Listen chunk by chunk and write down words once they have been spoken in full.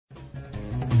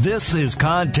This is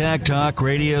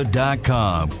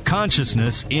ContactTalkRadio.com.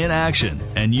 Consciousness in action.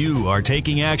 And you are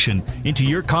taking action into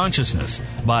your consciousness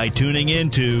by tuning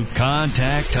into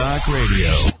Contact Talk Radio.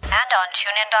 And on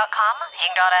TuneIn.com,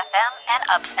 Ping.fm, and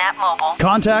UpSnap Mobile.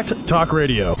 Contact Talk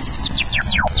Radio.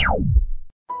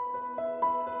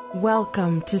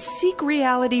 Welcome to Seek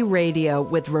Reality Radio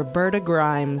with Roberta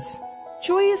Grimes.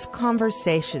 Joyous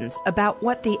conversations about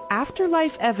what the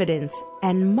afterlife evidence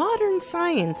and modern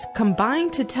science combine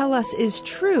to tell us is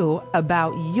true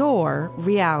about your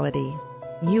reality.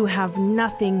 You have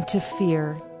nothing to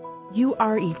fear. You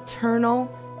are eternal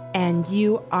and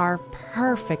you are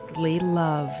perfectly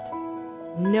loved.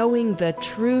 Knowing the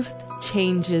truth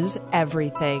changes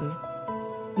everything.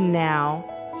 Now,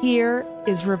 here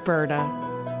is Roberta.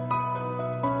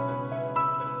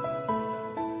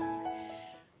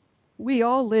 We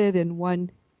all live in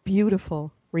one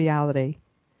beautiful reality.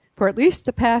 For at least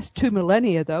the past 2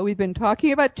 millennia, though, we've been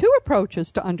talking about two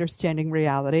approaches to understanding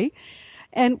reality.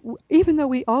 And even though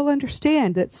we all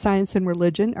understand that science and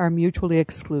religion are mutually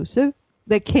exclusive,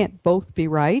 they can't both be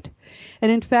right.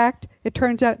 And in fact, it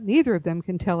turns out neither of them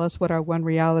can tell us what our one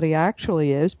reality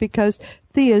actually is, because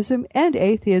theism and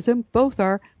atheism both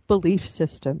are belief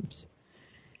systems.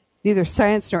 Neither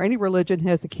science nor any religion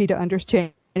has the key to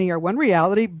understanding our one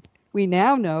reality. We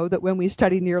now know that when we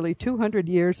study nearly 200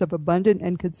 years of abundant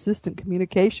and consistent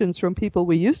communications from people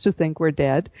we used to think were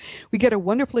dead, we get a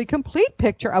wonderfully complete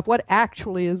picture of what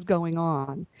actually is going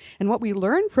on. And what we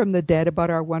learn from the dead about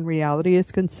our one reality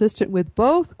is consistent with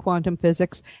both quantum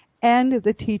physics and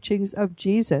the teachings of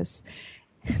Jesus.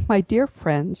 My dear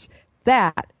friends,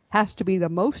 that has to be the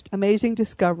most amazing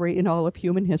discovery in all of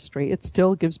human history. It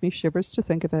still gives me shivers to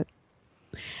think of it.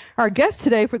 Our guest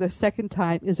today for the second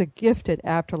time is a gifted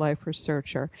afterlife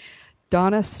researcher,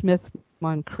 Donna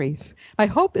Smith-Moncrieffe. My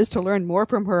hope is to learn more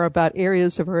from her about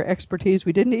areas of her expertise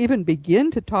we didn't even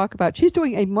begin to talk about. She's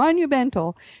doing a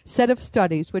monumental set of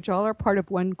studies, which all are part of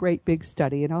one great big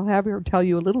study, and I'll have her tell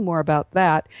you a little more about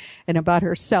that and about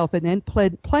herself, and then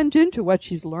plunge into what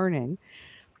she's learning.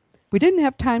 We didn't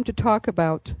have time to talk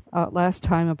about last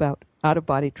time about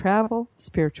out-of-body travel,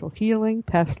 spiritual healing,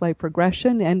 past life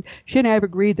regression, and she and I have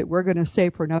agreed that we're going to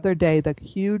save for another day the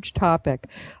huge topic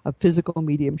of physical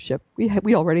mediumship.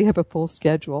 We already have a full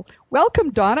schedule. Welcome,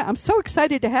 Donna. I'm so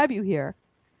excited to have you here.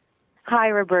 Hi,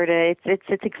 Roberta.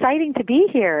 It's exciting to be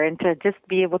here and to just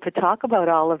be able to talk about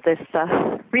all of this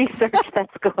research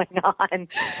that's going on.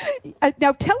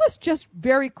 Now, tell us just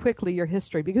very quickly your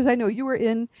history, because I know you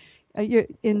were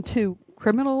into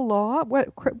criminal law.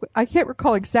 I can't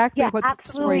recall exactly what the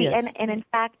story is. And in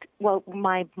fact, well,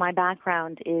 my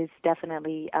background is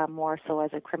definitely more so as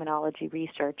a criminology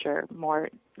researcher, more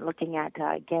looking at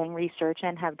gang research,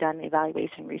 and have done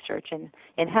evaluation research in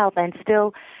health, and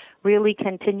still really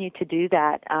continue to do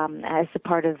that as a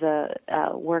part of the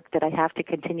work that I have to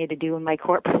continue to do in my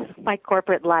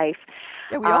corporate life.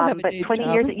 Yeah, we all have a but day 20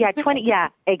 job. years,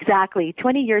 exactly.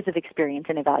 20 years of experience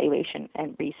in evaluation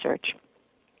and research.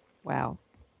 Wow.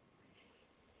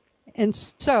 And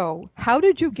so, how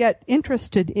did you get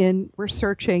interested in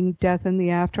researching death and the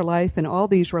afterlife and all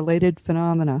these related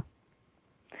phenomena?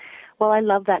 Well, I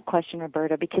love that question,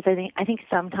 Roberta, because I think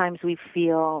sometimes we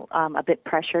feel a bit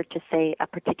pressured to say a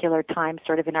particular time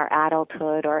sort of in our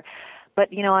adulthood, but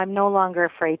I'm no longer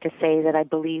afraid to say that I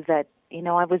believe that,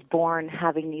 I was born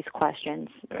having these questions,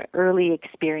 early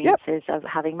experiences of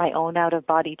having my own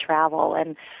out-of-body travel,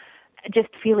 and just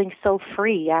feeling so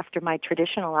free after my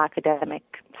traditional academic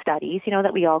studies,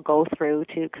 that we all go through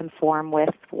to conform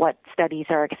with what studies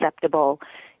are acceptable,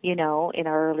 in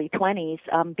our early 20s,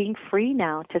 being free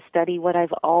now to study what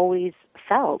I've always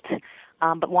felt,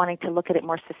 but wanting to look at it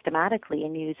more systematically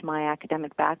and use my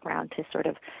academic background to sort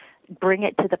of bring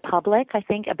it to the public, I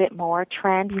think, a bit more,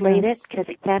 translate it, because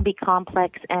it can be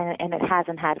complex and it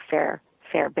hasn't had a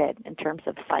fair bit in terms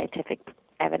of scientific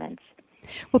evidence.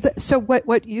 Well, so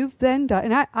what you've then done,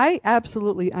 and I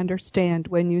absolutely understand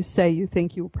when you say you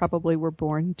think you probably were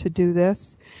born to do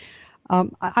this.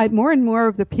 I more and more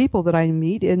of the people that I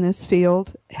meet in this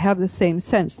field have the same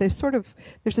sense. There's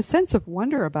a sense of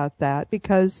wonder about that,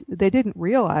 because they didn't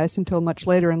realize until much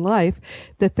later in life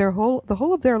that the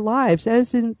whole of their lives,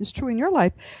 as is true in your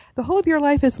life, the whole of your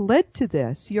life has led to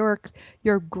this. Your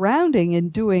grounding in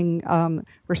doing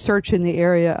research in the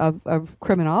area of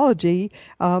criminology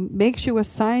makes you a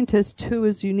scientist who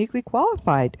is uniquely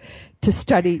qualified to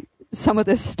study some of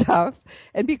this stuff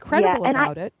and be credible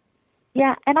about it.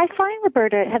 Yeah, and I find,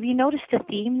 Roberta, have you noticed a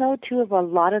theme, though, too, of a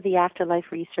lot of the afterlife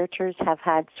researchers have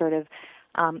had sort of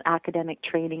academic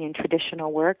training in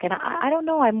traditional work? And I don't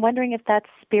know, I'm wondering if that's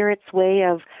Spirit's way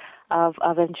of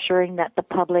of ensuring that the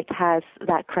public has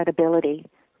that credibility,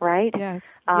 right?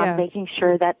 Yes. Making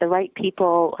sure that the right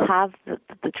people have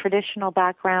the traditional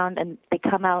background and they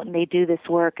come out and they do this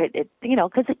work. It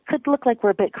because it could look like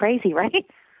we're a bit crazy, right?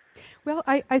 Well,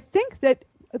 I think that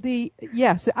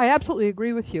yes, I absolutely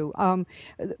agree with you.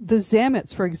 The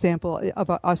Zamits, for example,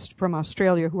 from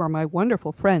Australia, who are my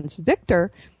wonderful friends,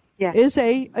 Victor, yes,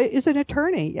 is an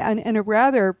attorney and a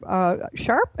rather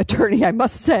sharp attorney, I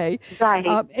must say. Right,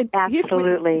 and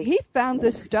absolutely. He found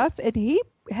this stuff, and he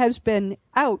has been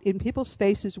out in people's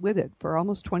faces with it for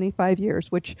almost 25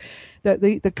 years, which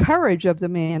the courage of the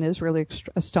man is really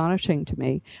astonishing to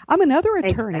me. I'm another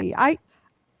attorney.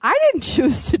 I didn't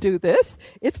choose to do this.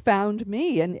 It found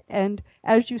me. And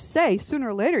as you say, sooner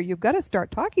or later, you've got to start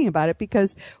talking about it,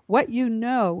 because what you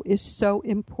know is so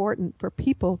important for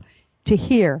people to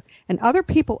hear. And other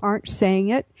people aren't saying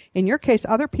it. In your case,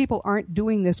 other people aren't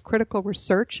doing this critical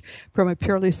research from a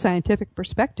purely scientific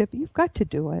perspective. You've got to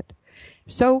do it.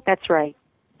 So that's right.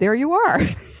 There you are.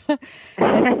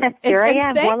 Here I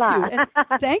am. Voila.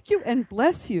 Thank you and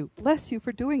bless you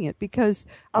for doing it, because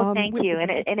thank you,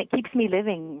 and it keeps me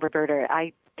living, Roberta.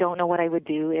 I don't know what I would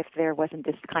do if there wasn't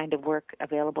this kind of work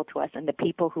available to us and the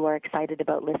people who are excited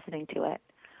about listening to it.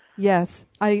 Yes,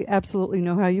 I absolutely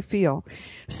know how you feel.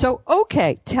 So,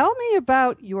 okay, tell me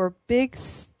about your big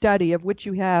study, of which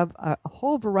you have a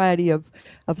whole variety of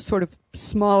sort of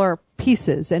smaller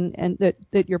pieces and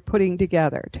that you're putting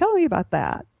together. Tell me about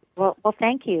that. Well,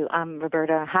 thank you,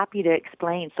 Roberta. Happy to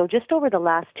explain. So just over the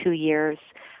last 2 years,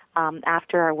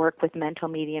 after our work with mental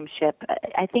mediumship,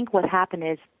 I think what happened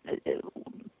is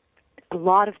a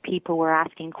lot of people were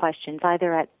asking questions,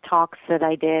 either at talks that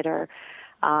I did or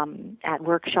at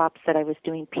workshops that I was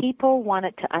doing. People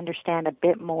wanted to understand a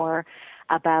bit more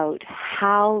about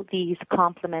how these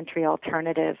complementary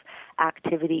alternative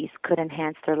activities could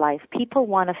enhance their life. People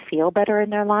want to feel better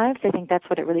in their lives. I think that's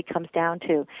what it really comes down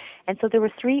to. And so there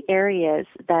were 3 areas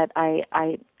that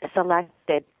I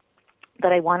selected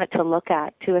that I wanted to look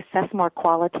at to assess more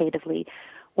qualitatively.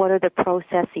 What are the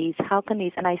processes? How can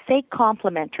these, and I say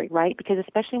complementary, right? Because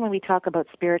especially when we talk about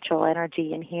spiritual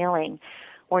energy and healing,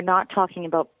 we're not talking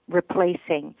about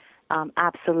replacing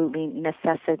absolutely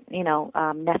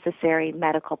necessary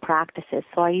medical practices.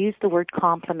 So I use the word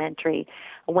complementary.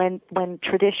 When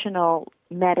traditional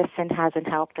medicine hasn't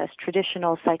helped us,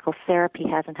 traditional psychotherapy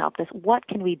hasn't helped us, what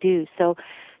can we do? So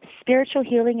spiritual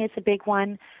healing is a big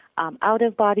one.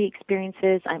 Out-of-body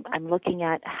experiences, I'm looking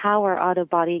at how are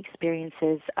out-of-body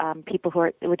experiences, people who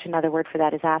are, which another word for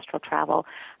that is astral travel,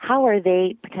 how are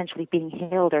they potentially being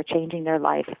healed or changing their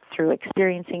life through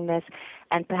experiencing this,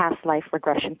 and past life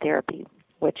regression therapy,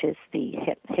 which is the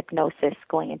hypnosis,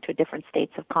 going into different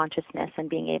states of consciousness and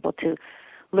being able to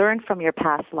learn from your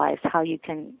past lives how you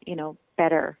can,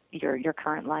 better your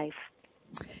current life.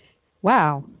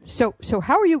 Wow. So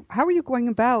how are you going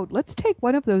about? Let's take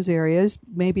one of those areas,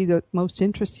 maybe that most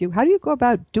interests you. How do you go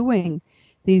about doing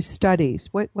these studies?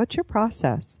 What's your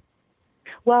process?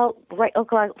 Well, right.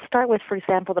 Okay, I'll start with, for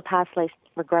example, the past life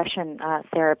regression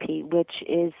therapy, which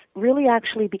is really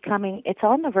actually becoming. It's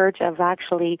on the verge of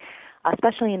actually,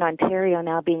 especially in Ontario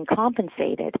now, being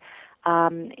compensated.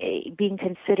 Being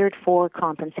considered for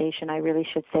compensation, I really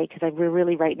should say, because we're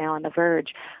really right now on the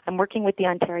verge. I'm working with the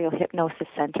Ontario Hypnosis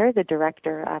Center, the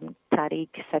director, Tariq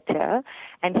Satir,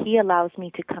 and he allows me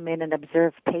to come in and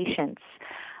observe patients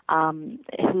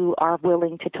who are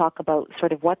willing to talk about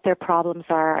sort of what their problems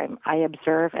are. I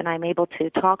observe, and I'm able to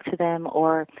talk to them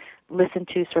or listen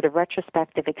to sort of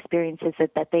retrospective experiences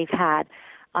that they've had.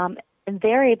 And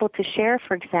they're able to share,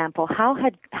 for example,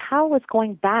 how was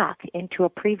going back into a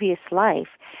previous life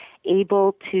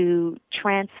able to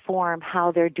transform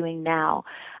how they're doing now.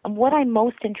 And what I'm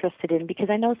most interested in,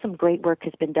 because I know some great work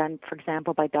has been done, for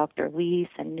example, by Dr. Weiss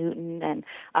and Newton and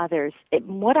others,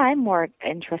 what I'm more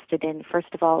interested in, first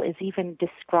of all, is even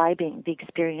describing the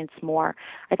experience more.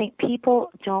 I think people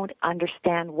don't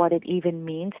understand what it even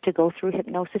means to go through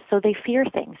hypnosis, so they fear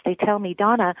things. They tell me,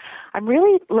 Donna, I'm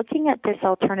really looking at this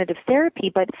alternative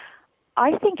therapy, but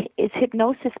I think, is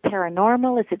hypnosis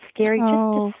paranormal? Is it scary?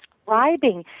 Just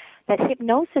describing that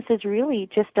hypnosis is really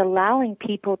just allowing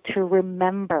people to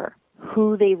remember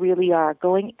who they really are,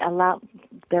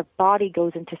 their body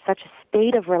goes into such a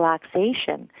state of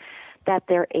relaxation that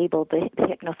the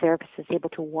hypnotherapist is able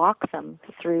to walk them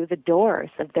through the doors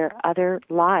of their other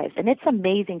lives. And it's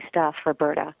amazing stuff,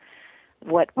 Roberta.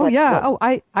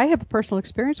 I have a personal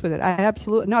experience with it. I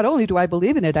absolutely, not only do I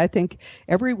believe in it, I think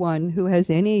everyone who has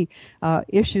any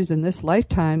issues in this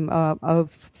lifetime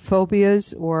of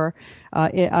phobias or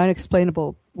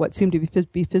unexplainable what seem to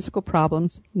be physical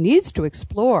problems needs to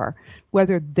explore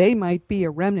whether they might be a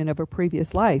remnant of a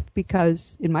previous life,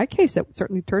 because in my case, that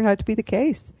certainly turned out to be the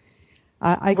case.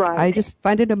 I just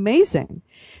find it amazing.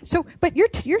 So, but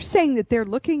you're saying that they're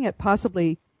looking at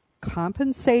possibly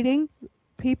compensating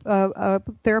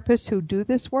therapists who do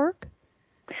this work?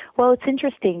 Well, it's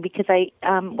interesting because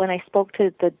when I spoke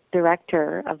to the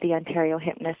director of the Ontario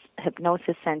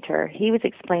Hypnosis Center, he was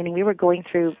explaining we were going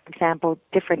through, for example,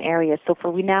 different areas. So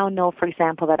we now know, for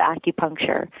example, that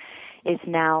acupuncture is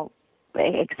now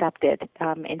accepted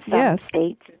in some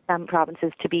states, some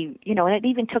provinces to be, and it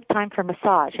even took time for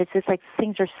massage. It's just like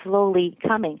things are slowly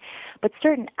coming. But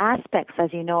certain aspects,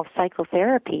 as you know, of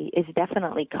psychotherapy is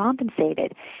definitely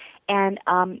compensated. And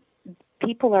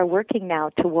people are working now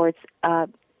towards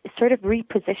sort of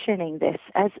repositioning this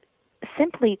as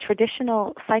simply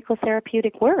traditional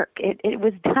psychotherapeutic work. It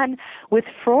was done with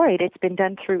Freud. It's been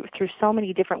done through so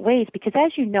many different ways because,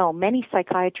 as you know, many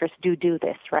psychiatrists do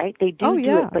this, right? They do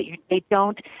it, but they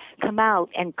don't come out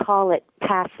and call it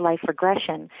past life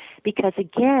regression because,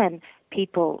 again,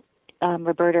 people,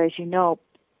 Roberta, as you know,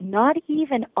 not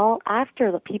even all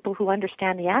people who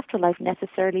understand the afterlife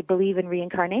necessarily believe in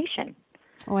reincarnation.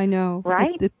 Oh, I know.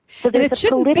 Right? So and it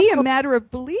shouldn't be a matter of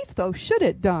belief, though, should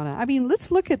it, Donna? I mean, let's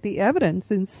look at the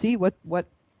evidence and see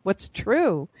what's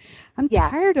true. I'm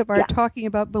tired of our talking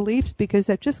about beliefs because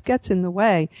that just gets in the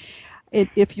way.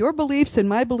 If your beliefs and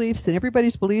my beliefs and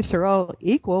everybody's beliefs are all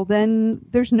equal, then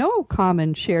there's no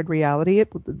common shared reality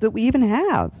that we even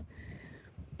have.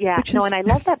 Yeah, and I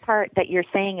love that part that you're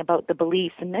saying about the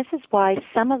beliefs, and this is why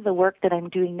some of the work that I'm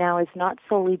doing now is not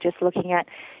solely just looking at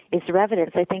is there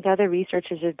evidence. I think other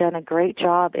researchers have done a great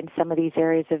job in some of these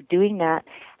areas of doing that.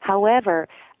 However,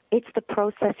 it's the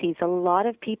processes. A lot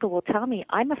of people will tell me,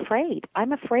 I'm afraid.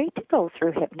 I'm afraid to go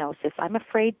through hypnosis. I'm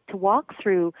afraid to walk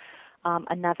through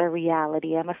another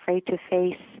reality. I'm afraid to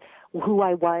face who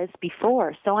I was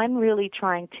before. So I'm really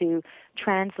trying to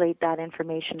translate that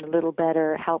information a little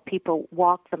better, help people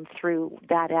walk them through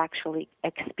that actually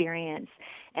experience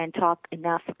and talk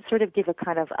enough, sort of give a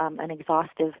kind of an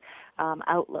exhaustive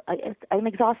an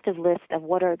exhaustive list of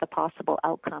what are the possible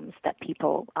outcomes that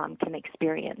people can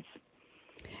experience.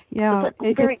 Yeah, so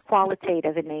it's very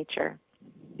qualitative in nature.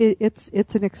 It's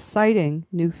an exciting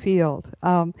new field.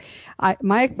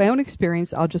 My own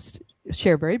experience, I'll just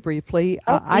share very briefly.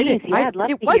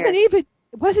 It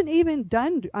wasn't even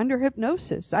done under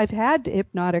hypnosis. I've had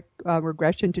hypnotic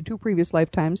regression to 2 previous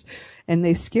lifetimes, and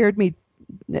they scared me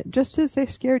just as they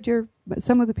scared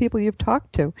some of the people you've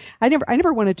talked to. I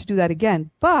never wanted to do that again,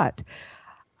 but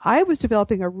I was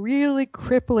developing a really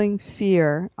crippling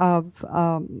fear of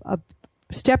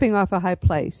stepping off a high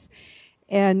place.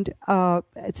 And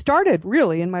it started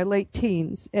really in my late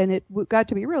teens, and it got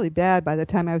to be really bad by the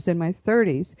time I was in my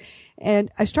 30s.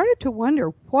 And I started to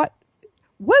wonder,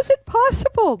 was it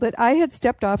possible that I had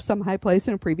stepped off some high place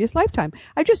in a previous lifetime?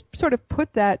 I just sort of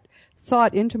put that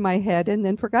thought into my head and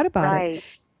then forgot about it.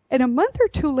 And a month or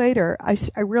two later, I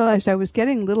realized I was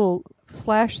getting little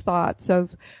flash thoughts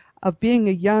of being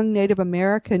a young Native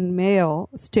American male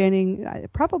standing,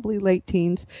 probably late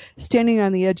teens, standing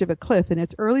on the edge of a cliff, and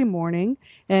it's early morning,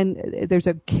 and there's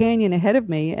a canyon ahead of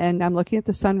me, and I'm looking at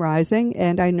the sun rising,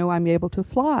 and I know I'm able to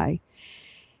fly.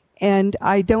 And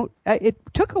it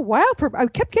took a while I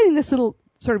kept getting this little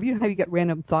sort of, how you get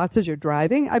random thoughts as you're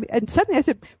driving, and suddenly I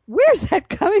said, where's that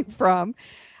coming from?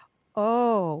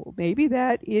 Oh, maybe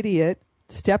that idiot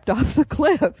stepped off the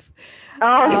cliff.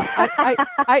 Oh,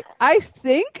 I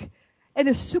think,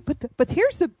 but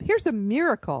here's the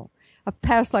miracle of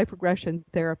past life regression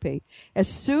therapy. As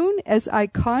soon as I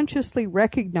consciously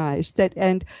recognized that,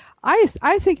 and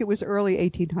I think it was early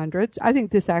 1800s. I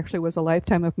think this actually was a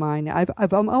lifetime of mine.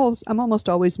 I'm almost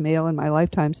always male in my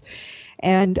lifetimes,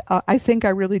 and I think I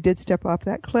really did step off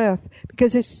that cliff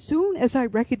because as soon as I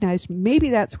recognized maybe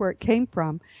that's where it came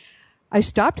from, I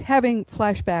stopped having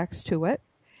flashbacks to it,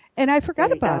 and I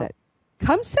forgot about it.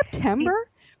 Come September,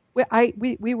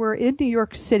 we were in New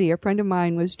York City. A friend of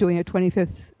mine was doing a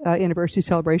 25th anniversary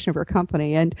celebration of her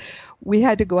company, and we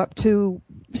had to go up to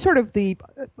sort of the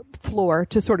floor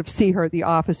to sort of see the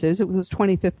offices. It was the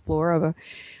 25th floor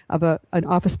of an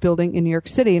office building in New York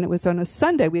City, and it was on a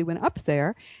Sunday. We went up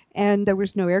there, and there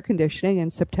was no air conditioning in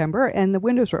September, and the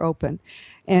windows were open.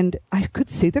 And I could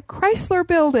see the Chrysler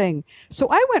building. So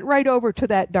I went right over to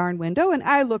that darn window, and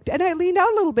I looked, and I leaned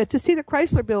out a little bit to see the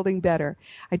Chrysler building better.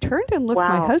 I turned and looked.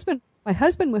 Wow. My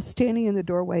husband was standing in the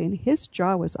doorway, and his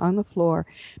jaw was on the floor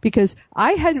because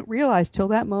I hadn't realized till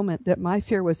that moment that my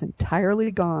fear was entirely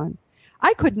gone.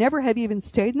 I could never have even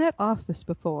stayed in that office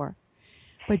before.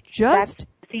 But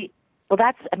Well,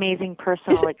 that's amazing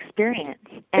personal experience.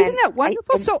 Isn't that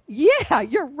wonderful? So, yeah,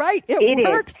 you're right. It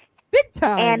works big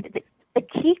time. And the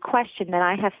key question that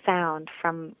I have found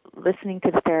from listening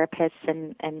to the therapists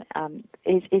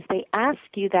is they ask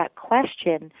you that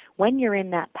question when you're in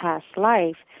that past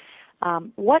life.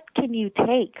 What can you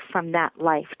take from that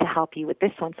life to help you with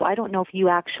this one? So I don't know if you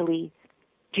actually,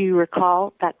 do you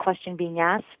recall that question being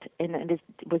asked? And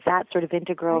was that sort of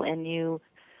integral in you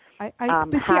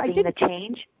having the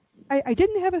change? I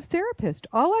didn't have a therapist.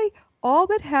 All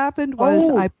that happened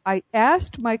was I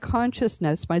asked my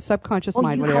consciousness, my subconscious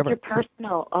mind, whatever. You had your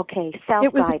personal,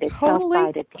 self-guided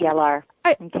PLR.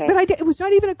 But it was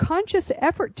not even a conscious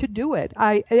effort to do it.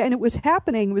 And it was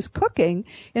happening, it was cooking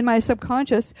in my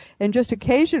subconscious, and just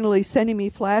occasionally sending me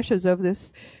flashes of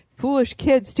this foolish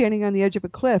kid standing on the edge of a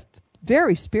cliff.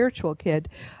 Very spiritual kid,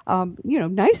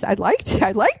 nice. I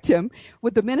liked him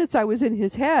with the minutes I was in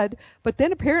his head, but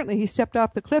then apparently he stepped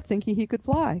off the cliff thinking he could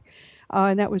fly.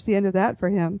 And that was the end of that for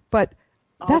him. But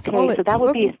that's all it took. So that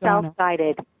would be a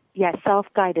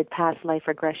self-guided past life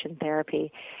regression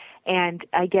therapy. And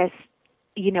I guess,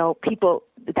 people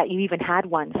that you even had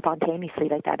one spontaneously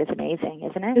like that is amazing,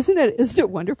 isn't it? Isn't it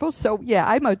wonderful? So yeah,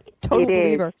 I'm a total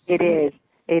believer. It is.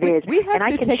 We have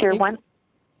to take one.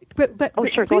 But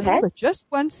sure, go ahead. Just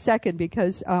 1 second,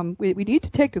 because we need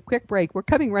to take a quick break. We're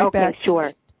coming right back. Okay,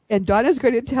 sure. And Donna's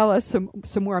going to tell us some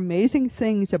more amazing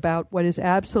things about what is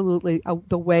absolutely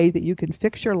the way that you can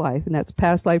fix your life, and that's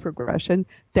past life regression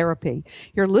therapy.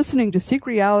 You're listening to Seek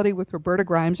Reality with Roberta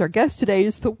Grimes. Our guest today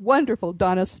is the wonderful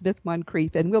Donna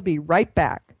Smith-Moncrieffe, and we'll be right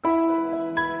back.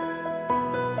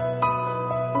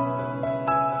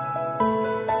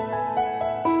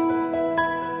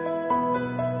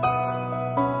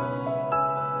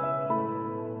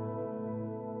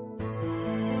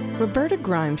 Roberta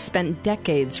Grimes spent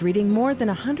decades reading more than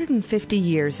 150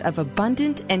 years of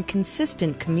abundant and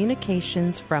consistent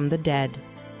communications from the dead.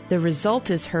 The result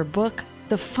is her book,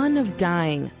 The Fun of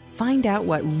Dying. Find out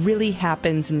what really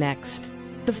happens next.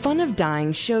 The Fun of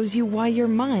Dying shows you why your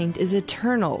mind is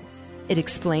eternal. It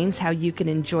explains how you can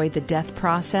enjoy the death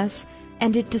process,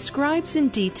 and it describes in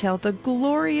detail the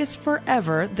glorious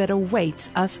forever that awaits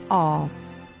us all.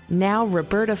 Now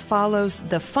Roberta follows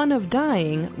The Fun of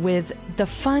Dying with The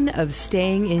Fun of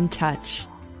Staying in Touch.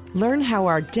 Learn how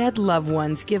our dead loved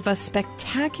ones give us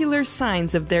spectacular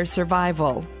signs of their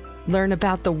survival. Learn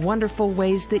about the wonderful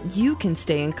ways that you can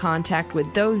stay in contact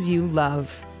with those you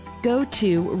love. Go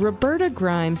to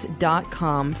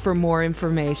robertagrimes.com for more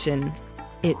information.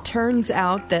 It turns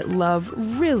out that love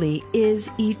really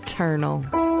is eternal.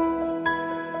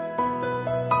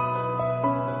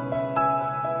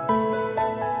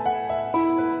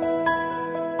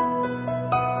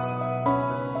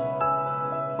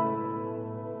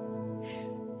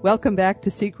 Welcome back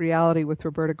to Seek Reality with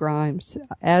Roberta Grimes.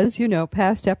 As you know,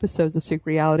 past episodes of Seek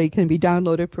Reality can be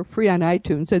downloaded for free on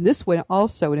iTunes, and this one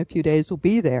also in a few days will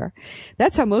be there.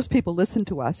 That's how most people listen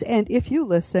to us. And if you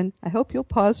listen, I hope you'll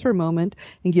pause for a moment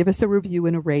and give us a review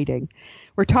and a rating.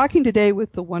 We're talking today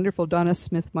with the wonderful Donna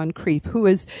Smith-Moncrieffe, who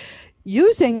is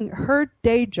using her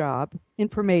day job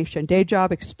information, day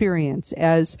job experience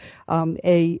as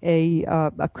a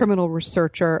criminal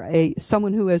researcher,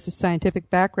 someone who has a scientific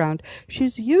background.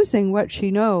 She's using what she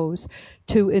knows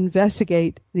to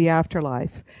investigate the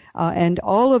afterlife and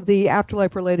all of the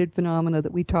afterlife-related phenomena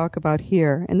that we talk about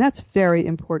here. And that's very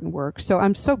important work. So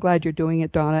I'm so glad you're doing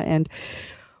it, Donna. And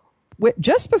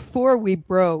just before we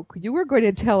broke, you were going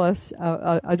to tell us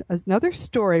another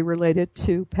story related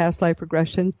to past life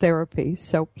regression therapy.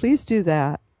 So please do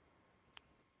that.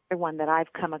 One that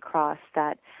I've come across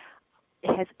that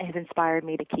has inspired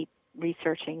me to keep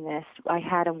researching this. I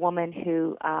had a woman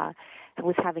who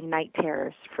was having night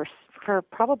terrors for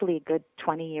probably a good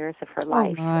 20 years of her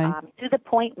life, to the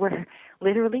point where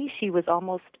literally she was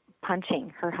almost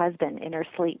punching her husband in her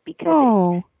sleep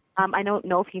because I don't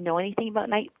know if you know anything about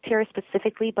night terrors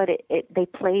specifically, but they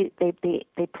play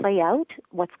out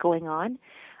what's going on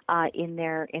in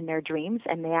their dreams,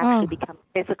 and they actually become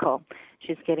physical.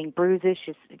 She's getting bruises.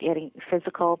 She's getting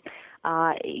physical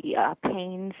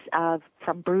pains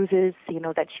from bruises,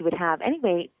 that she would have.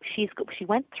 Anyway, she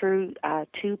went through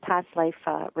 2 past life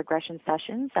regression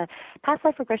sessions. Past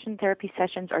life regression therapy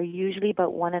sessions are usually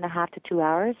about 1.5 to 2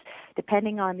 hours,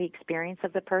 depending on the experience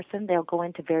of the person. They'll go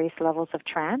into various levels of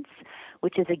trance,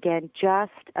 which is again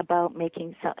just about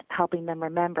helping them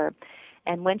remember.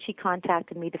 And when she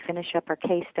contacted me to finish up her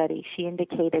case study, she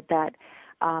indicated that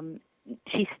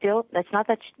that's not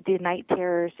that the night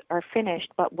terrors are finished,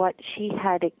 but what she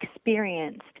had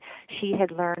experienced, she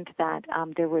had learned that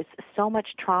there was so much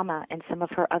trauma in some of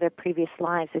her other previous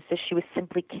lives, as if she was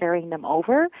simply carrying them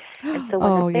over. And so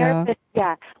when when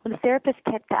the therapist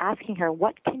kept asking her,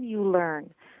 what can you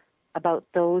learn about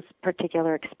those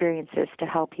particular experiences to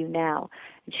help you now?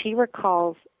 And she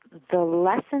recalls the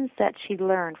lessons that she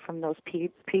learned from those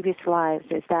previous lives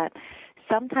is that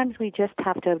sometimes we just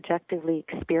have to objectively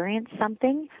experience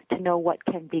something to know what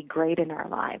can be great in our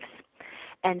lives.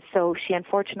 And so she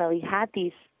unfortunately had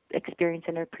these experiences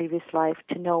in her previous life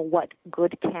to know what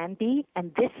good can be,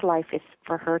 and this life is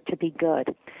for her to be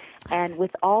good. And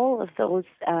with all of those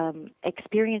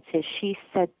experiences, she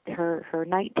said her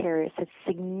night terrors had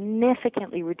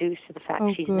significantly reduced to the fact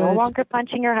she's no longer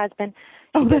punching her husband.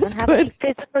 She doesn't have any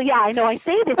physical. Yeah, I know. I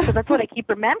say this because that's what I keep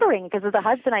remembering because of the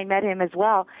husband. I met him as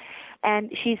well.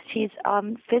 And she's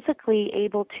physically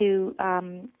able to,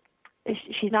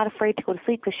 she's not afraid to go to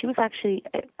sleep because she was actually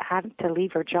having to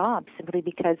leave her job simply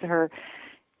because her,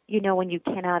 when you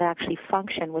cannot actually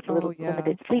function with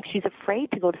limited sleep, she's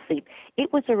afraid to go to sleep.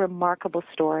 It was a remarkable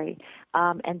story.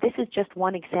 And this is just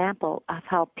one example of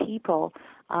how people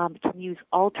can use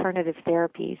alternative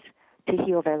therapies to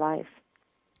heal their life.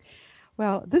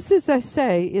 Well, this, as I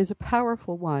say, is a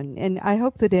powerful one. And I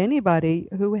hope that anybody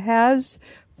who has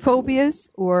phobias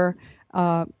or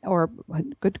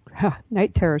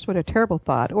night terrors, what a terrible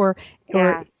thought, or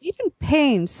even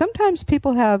pain. Sometimes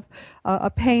people have a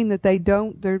pain that there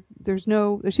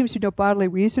seems to be no bodily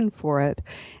reason for it,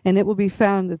 and it will be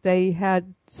found that they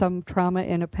had some trauma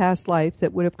in a past life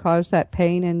that would have caused that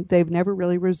pain, and they've never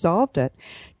really resolved it.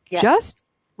 Yeah. Just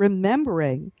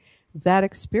remembering that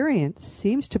experience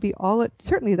seems to be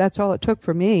certainly that's all it took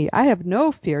for me. I have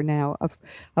no fear now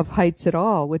of heights at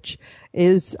all, which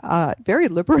is very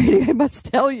liberating, I must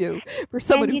tell you, for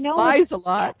someone who flies a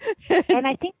lot. And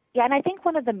I think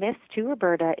one of the myths too,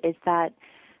 Roberta, is that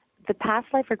the past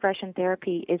life regression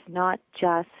therapy is not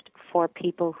just for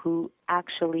people who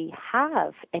actually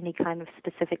have any kind of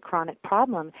specific chronic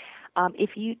problem.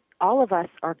 All of us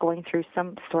are going through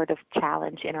some sort of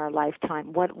challenge in our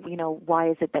lifetime. Why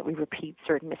is it that we repeat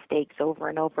certain mistakes over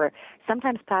and over?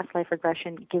 Sometimes past life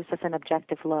regression gives us an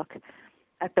objective look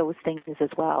at those things as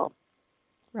well.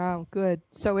 Wow, good.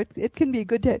 So it can be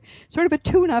good to sort of a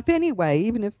tune-up anyway,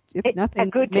 even if nothing. A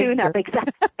good major. Tune-up,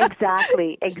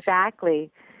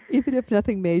 exactly. Even if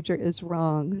nothing major is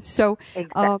wrong. So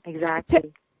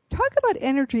exactly. Talk about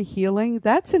energy healing.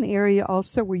 That's an area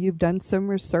also where you've done some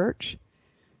research.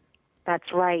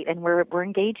 That's right, and we're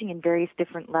engaging in various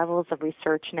different levels of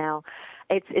research now.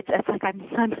 It's like I'm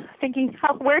thinking,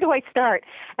 where do I start?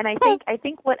 And I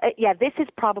think this is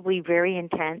probably very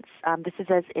intense. This is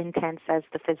as intense as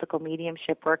the physical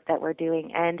mediumship work that we're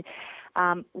doing. And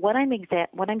what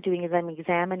I'm doing is I'm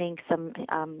examining some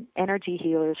energy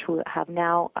healers who have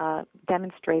now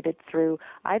demonstrated through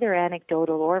either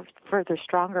anecdotal or further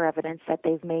stronger evidence that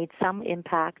they've made some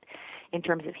impact in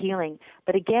terms of healing.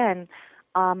 But again,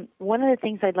 one of the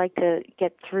things I'd like to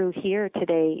get through here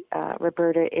today,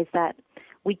 Roberta, is that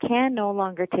we can no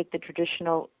longer take the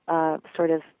traditional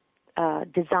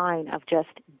design of just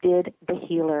did the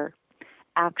healer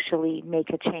actually make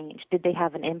a change? Did they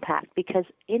have an impact? Because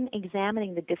in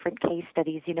examining the different case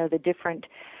studies, the different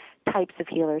types of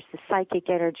healers, the psychic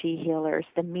energy healers,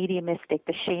 the mediumistic,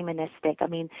 the shamanistic,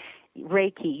 Reiki,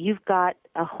 you've got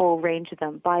a whole range of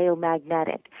them,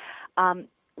 biomagnetic.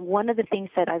 One of the things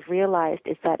that I've realized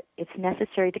is that it's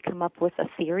necessary to come up with a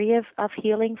theory of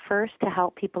healing first to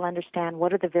help people understand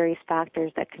what are the various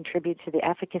factors that contribute to the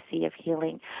efficacy of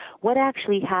healing. What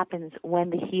actually happens when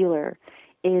the healer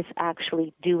is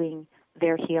actually doing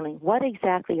their healing? What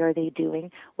exactly are they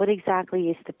doing? What exactly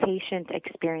is the patient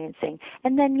experiencing?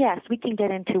 And then, yes, we can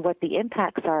get into what the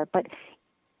impacts are, but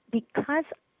because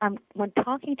when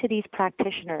talking to these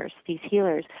practitioners, these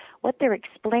healers, what they're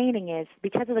explaining is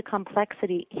because of the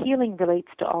complexity, healing relates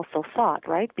to also thought,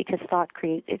 right? Because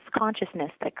it's consciousness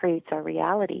that creates our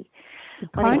reality.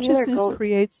 Consciousness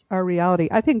creates our reality.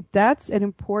 I think that's an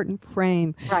important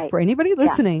frame for anybody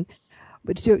listening. Yeah.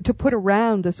 But to put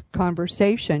around this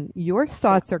conversation, your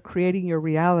thoughts are creating your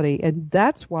reality, and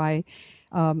that's why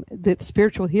the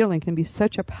spiritual healing can be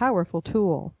such a powerful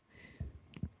tool.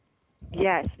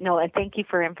 Yes, no, and thank you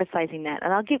for emphasizing that.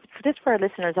 And I'll give, just for our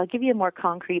listeners, I'll give you a more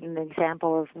concrete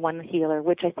example of one healer,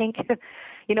 which I think, if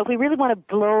we really want to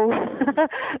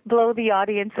blow the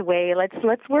audience away,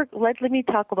 let me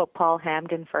talk about Paul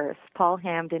Hamden first. Paul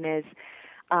Hamden is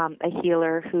a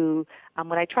healer who,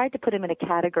 when I tried to put him in a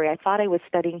category, I thought I was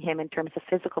studying him in terms of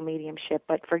physical mediumship,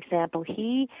 but for example,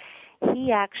 he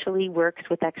actually works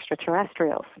with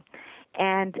extraterrestrials.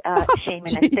 and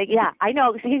shamanistic. Yeah, I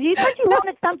know. Because you said you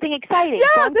wanted something exciting.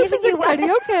 Yeah, so this is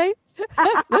exciting. Okay.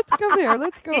 Let's go there.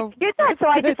 Let's go. So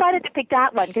I decided to pick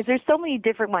that one because there's so many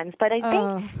different ones. But I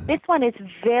think this one is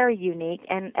very unique.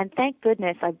 And thank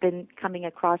goodness I've been coming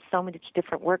across so many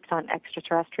different works on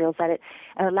extraterrestrials that it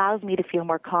allows me to feel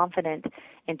more confident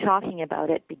in talking about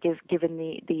it, because given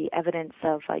the evidence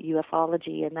of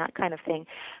ufology and that kind of thing.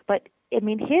 But I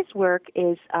mean, his work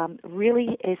is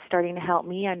really is starting to help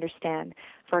me understand,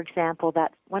 for example,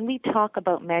 that when we talk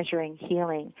about measuring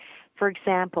healing, for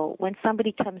example, when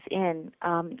somebody comes in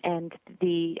and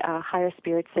the higher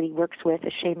spirits that he works with,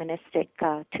 a shamanistic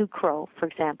two-crow, for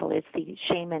example, is the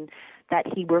shaman that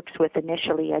he works with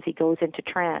initially as he goes into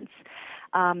trance.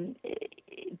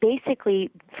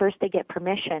 Basically, first they get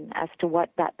permission as to what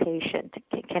that patient,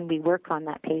 can we work on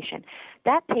that patient.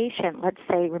 That patient, let's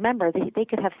say, remember, they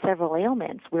could have several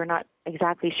ailments. We're not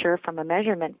exactly sure from a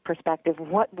measurement perspective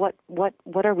what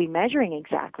are we measuring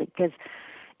exactly, because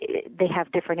they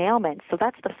have different ailments. So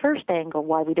that's the first angle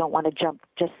why we don't want to jump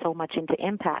just so much into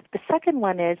impact. The second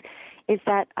one is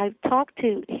that I've talked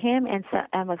to him and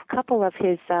a couple of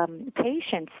his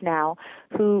patients now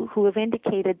who have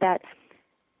indicated that,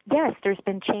 yes, there's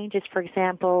been changes, for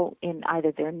example, in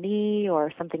either their knee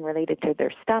or something related to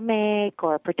their stomach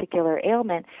or a particular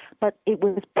ailment, but it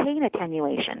was pain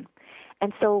attenuation.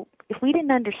 And so if we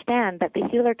didn't understand that the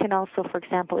healer can also, for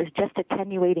example, is just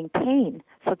attenuating pain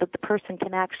so that the person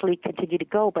can actually continue to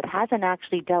go, but hasn't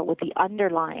actually dealt with the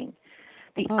underlying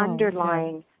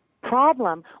yes.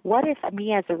 problem. What if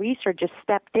me as a researcher just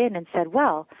stepped in and said,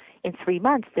 well, in 3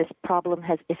 months this problem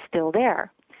is still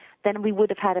there? Then we would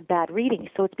have had a bad reading.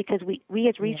 So it's because we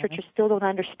as researchers still don't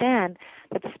understand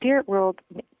that the spirit world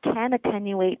can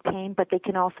attenuate pain, but they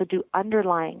can also do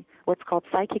underlying, what's called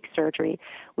psychic surgery,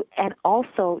 and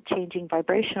also changing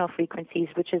vibrational frequencies,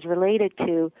 which is related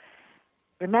to,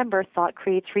 remember, thought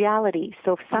creates reality.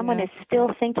 So if someone is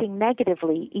still thinking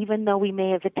negatively, even though we may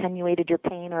have attenuated your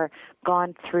pain or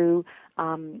gone through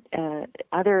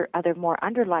other more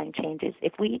underlying changes,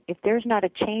 if there's not a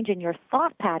change in your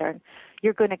thought pattern,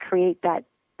 you're going to create that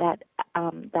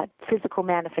physical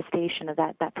manifestation of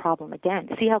that problem again.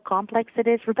 See how complex it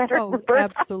is, Roberta? Oh,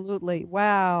 absolutely.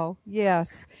 Wow.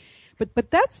 Yes. But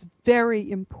that's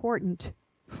very important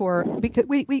because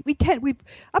we've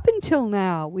up until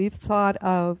now we've thought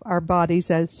of our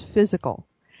bodies as physical,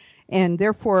 and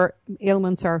therefore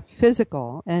ailments are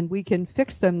physical, and we can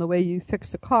fix them the way you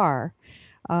fix a car,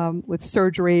 with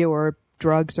surgery or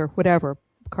drugs or whatever.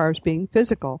 Cars being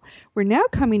physical. We're now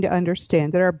coming to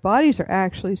understand that our bodies are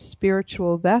actually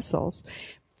spiritual vessels,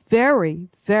 very,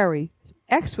 very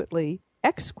exquisitely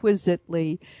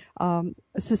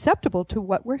susceptible to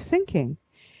what we're thinking.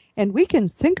 And we can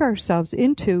think ourselves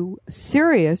into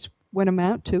serious, what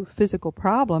amount to physical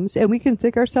problems, and we can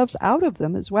think ourselves out of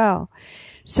them as well.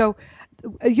 So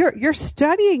you're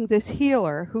studying this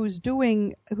healer who's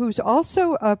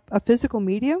also a physical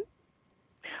medium?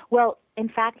 Well, in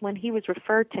fact, when he was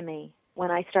referred to me,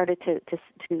 when I started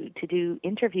to do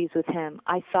interviews with him,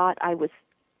 I thought I was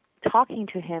talking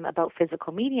to him about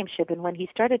physical mediumship. And when he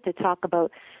started to talk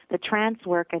about the trance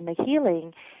work and the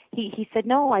healing, he said,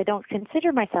 no, I don't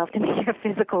consider myself to be a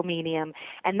physical medium.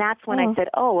 And that's when I said,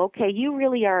 oh, okay, you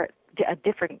really are a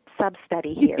different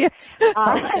sub-study here. Yes,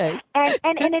 and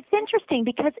it's interesting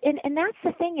because, and that's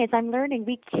the thing is I'm learning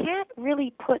we can't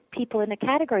really put people in a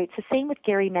category. It's the same with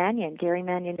Gary Mannion. Gary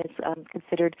Mannion is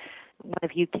considered one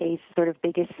of UK's sort of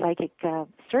biggest psychic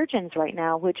surgeons right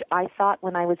now, which I thought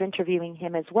when I was interviewing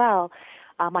him as well,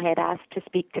 I had asked to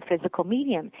speak to physical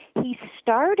medium. He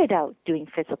started out doing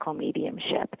physical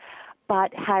mediumship,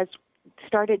 but has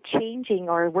started changing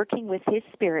or working with his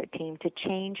spirit team to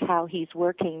change how he's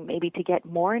working, maybe to get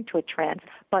more into a trance,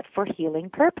 but for healing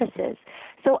purposes.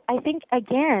 So I think,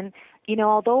 again,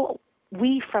 although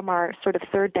we from our sort of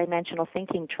third dimensional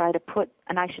thinking try to put,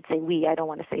 and I should say we, I don't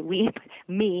want to say we, but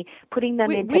me, putting them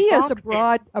into we boxes. as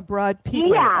a broad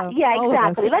people. Yeah,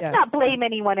 exactly. Us, Let's not blame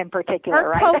anyone in particular, our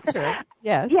right? culture,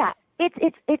 yes. Yeah.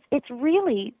 It's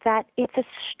really that it's a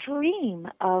stream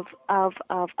of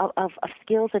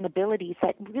skills and abilities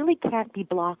that really can't be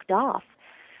blocked off,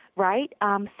 right?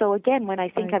 So again, when I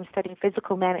think I'm studying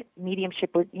physical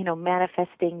mediumship, with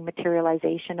manifesting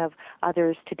materialization of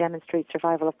others to demonstrate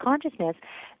survival of consciousness,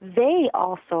 they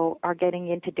also are getting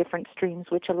into different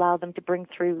streams which allow them to bring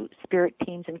through spirit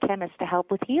teams and chemists to help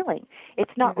with healing.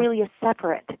 It's not really a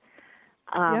separate,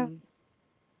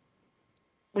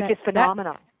 which is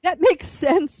phenomenal. That makes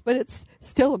sense, but it's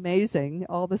still amazing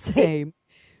all the same.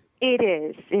 It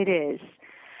is.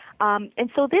 And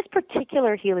so this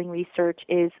particular healing research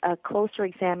is a closer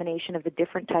examination of the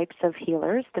different types of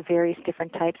healers, the various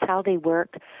different types, how they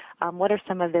work, what are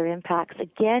some of their impacts,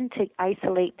 again, to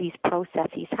isolate these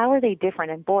processes. How are they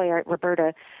different? And boy,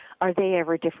 Roberta, are they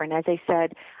ever different? As I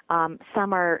said,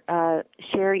 some are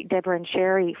Deborah and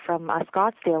Sherry from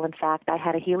Scottsdale. In fact, I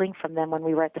had a healing from them when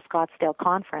we were at the Scottsdale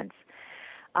conference.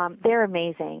 They're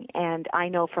amazing, and I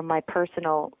know from my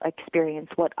personal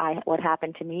experience what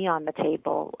happened to me on the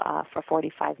table for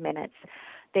 45 minutes.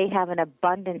 They have an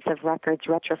abundance of records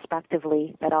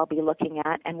retrospectively that I'll be looking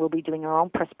at, and we'll be doing our own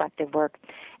prospective work.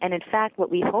 And in fact,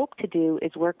 what we hope to do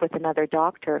is work with another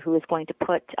doctor who is going to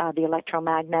put the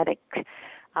electromagnetic,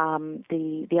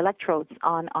 the electrodes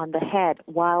on the head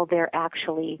while they're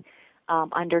actually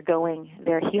undergoing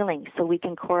their healing, so we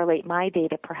can correlate my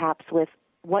data perhaps with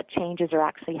what changes are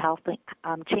actually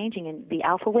changing in the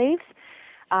alpha waves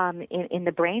in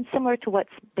the brain, similar to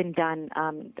what's been done.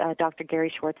 Dr.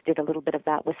 Gary Schwartz did a little bit of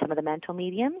that with some of the mental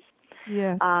mediums.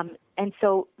 Yes. And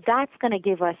so that's going to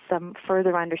give us some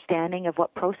further understanding of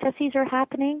what processes are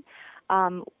happening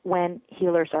when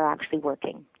healers are actually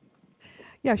working.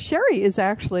 Yeah, Sherry is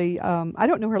actually, I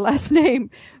don't know her last name,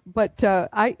 but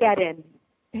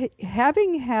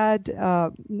having had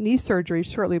knee surgery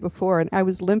shortly before, and I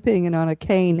was limping and on a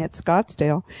cane at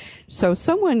Scottsdale, so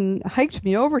someone hiked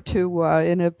me over to,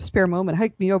 in a spare moment,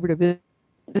 visit,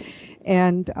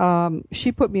 and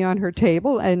she put me on her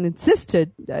table and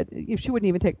insisted that she wouldn't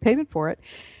even take payment for it.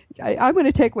 I'm going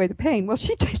to take away the pain. Well,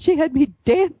 she had me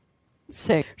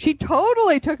dancing. She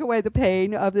totally took away the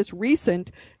pain of this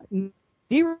recent knee.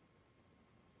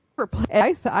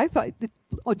 I thought it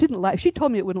didn't last. She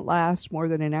told me it wouldn't last more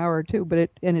than an hour or two, but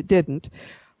it didn't.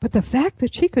 But the fact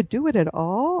that she could do it at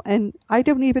all, and I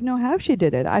don't even know how she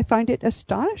did it. I find it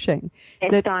astonishing.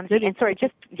 And sorry,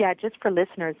 just for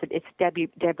listeners, it's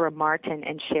Deborah Martin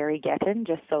and Sherry Gettin,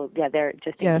 they're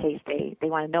just in case they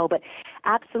want to know. But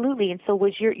absolutely. And so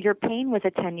your pain was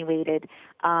attenuated?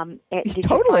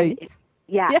 Totally.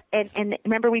 Yeah, yes. And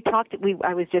remember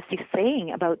I was just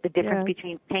saying about the difference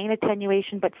between pain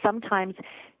attenuation, but sometimes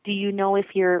do you know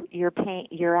if your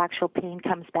actual pain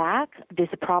comes back? Is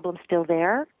the problem still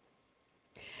there?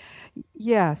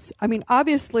 Yes. I mean,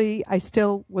 obviously I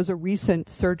still was a recent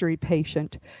surgery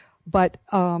patient, but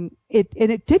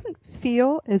it didn't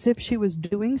feel as if she was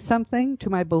doing something to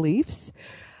my beliefs.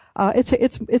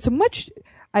 It's a much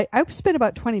I've spent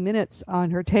about 20 minutes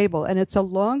on her table, and it's a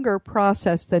longer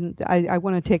process than I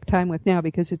want to take time with now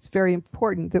because it's very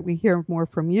important that we hear more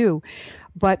from you.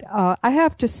 But I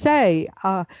have to say,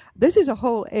 this is a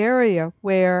whole area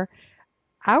where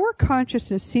our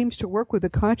consciousness seems to work with the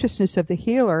consciousness of the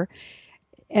healer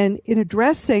and in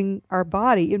addressing our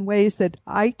body in ways that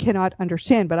I cannot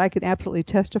understand, but I can absolutely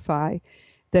testify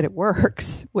that it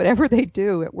works. Whatever they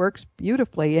do, it works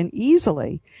beautifully and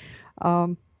easily.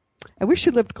 I wish she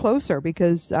lived closer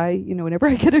because whenever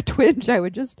I get a twinge, I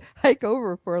would just hike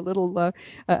over for a little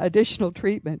additional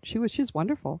treatment. She's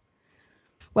wonderful.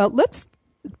 Well, let's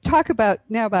talk about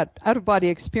out-of-body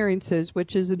experiences,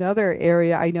 which is another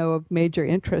area I know of major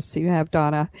interest you have,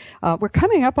 Donna. We're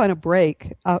coming up on a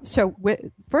break.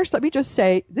 First, let me just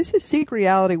say, this is Seek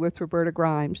Reality with Roberta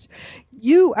Grimes.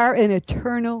 You are an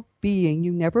eternal being.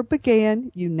 You never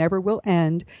began, you never will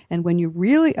end, and when you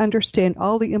really understand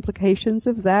all the implications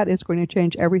of that, it's going to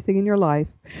change everything in your life.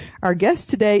 Our guest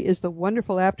today is the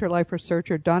wonderful afterlife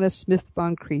researcher, Donna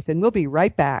Smith-Moncrieffe, and we'll be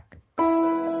right back.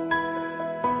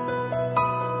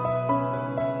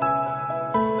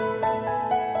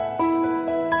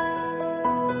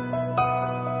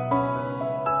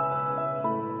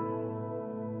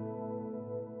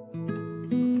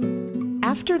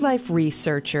 Afterlife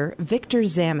researcher Victor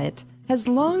Zammit has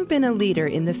long been a leader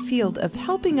in the field of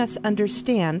helping us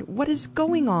understand what is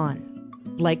going on.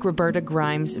 Like Roberta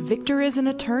Grimes, Victor is an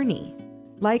attorney.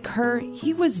 Like her,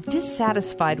 he was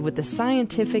dissatisfied with the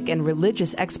scientific and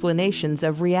religious explanations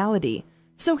of reality,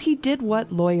 so he did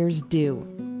what lawyers do.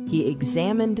 He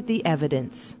examined the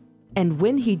evidence. And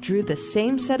when he drew the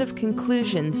same set of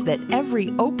conclusions that every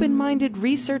open-minded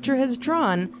researcher has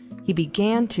drawn, he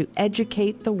began to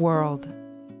educate the world.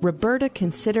 Roberta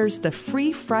considers the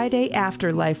free Friday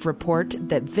Afterlife report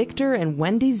that Victor and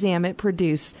Wendy Zammit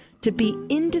produce to be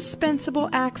indispensable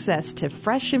access to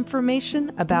fresh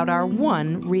information about our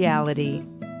one reality.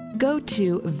 Go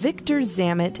to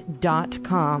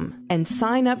victorzammit.com and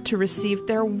sign up to receive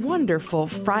their wonderful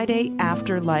Friday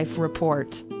Afterlife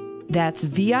report. That's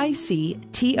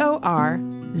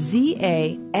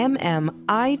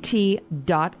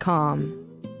victorzammit.com.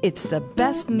 It's the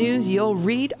best news you'll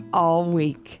read all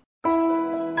week.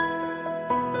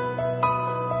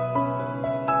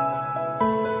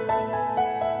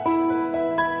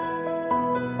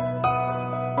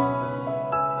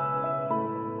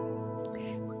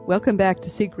 Welcome back to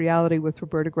Seek Reality with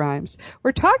Roberta Grimes.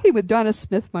 We're talking with Donna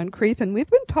Smith-Moncrieffe, and we've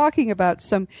been talking about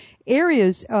some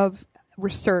areas of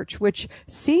research which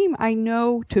seem, I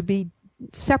know, to be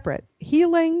separate.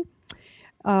 Healing,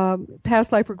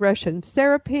 past life regression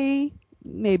therapy,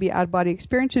 maybe out-of-body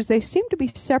experiences. They seem to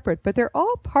be separate, but they're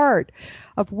all part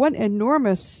of one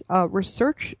enormous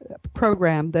research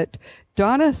program that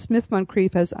Donna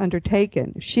Smith-Moncrieffe has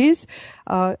undertaken. She's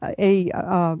a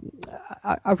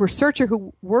researcher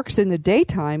who works in the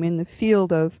daytime in the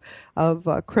field of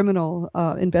criminal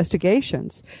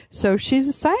investigations. So she's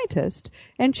a scientist,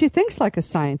 and she thinks like a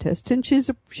scientist, and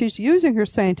she's using her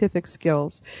scientific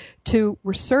skills to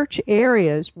research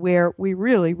areas where we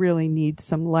really, really need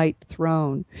some light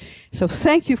thrown. So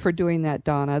thank you for doing that,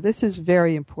 Donna. This is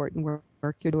very important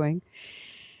work you're doing.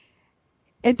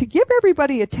 And to give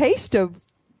everybody a taste of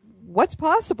what's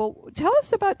possible, tell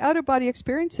us about out-of-body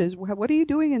experiences. What are you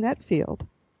doing in that field?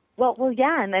 Well,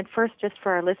 yeah, and then first, just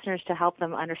for our listeners to help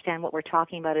them understand what we're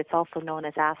talking about, it's also known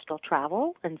as astral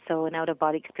travel. And so an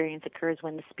out-of-body experience occurs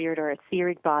when the spirit or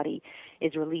etheric body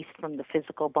is released from the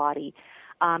physical body.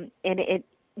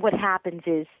 What happens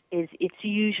is it's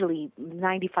usually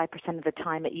 95% of the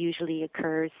time it usually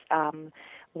occurs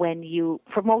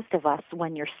for most of us,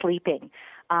 when you're sleeping.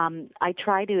 I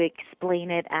try to explain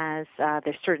it as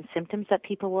there's certain symptoms that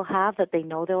people will have that they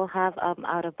know they'll have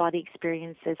out-of-body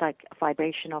experiences, like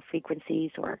vibrational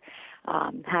frequencies or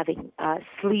having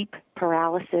sleep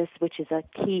paralysis, which is a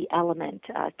key element,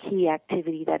 a key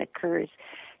activity that occurs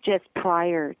just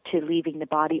prior to leaving the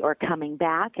body or coming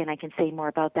back, and I can say more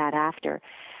about that after.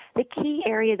 The key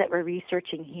area that we're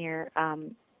researching here,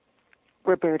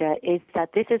 Roberta, is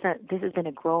that this has been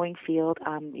a growing field.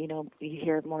 You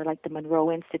hear more like the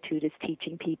Monroe Institute is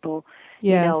teaching people,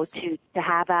 yes, to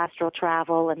have astral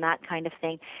travel and that kind of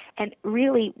thing. And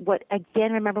really,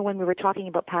 remember when we were talking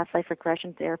about past life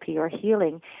regression therapy or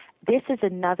healing, this is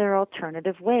another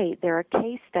alternative way. There are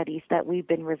case studies that we've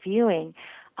been reviewing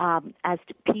as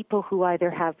to people who either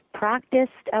have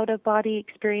practiced out-of-body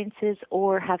experiences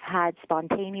or have had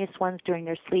spontaneous ones during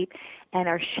their sleep, and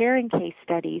are sharing case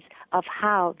studies of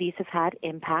how these have had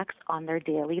impacts on their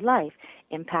daily life,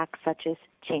 impacts such as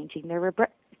changing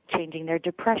their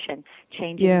depression,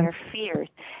 changing their fears,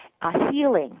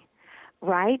 healing,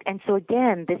 right? And so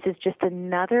again, this is just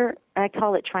another, I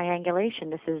call it triangulation.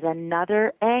 This is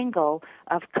another angle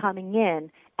of coming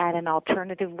in at an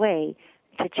alternative way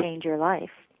to change your life.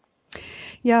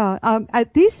 Yeah,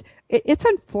 it's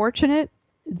unfortunate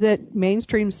that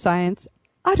mainstream science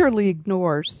utterly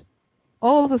ignores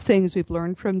all the things we've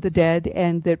learned from the dead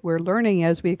and that we're learning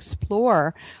as we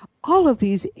explore all of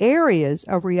these areas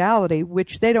of reality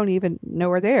which they don't even know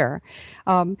are there.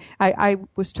 I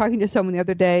was talking to someone the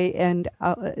other day and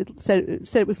said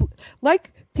it was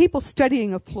like people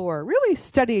studying a floor, really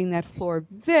studying that floor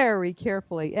very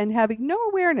carefully and having no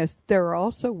awareness there are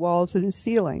also walls and a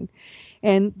ceiling.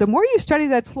 And the more you study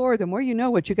that floor, the more you know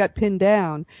what you got pinned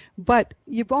down. But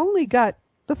you've only got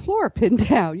the floor pinned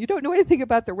down. You don't know anything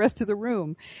about the rest of the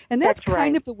room. And that's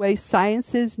kind of the way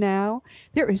science is now.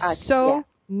 There is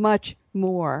much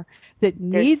more that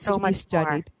needs to be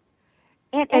studied.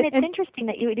 And it's interesting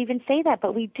that you would even say that,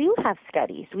 but we do have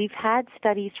studies. We've had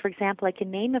studies, for example, I can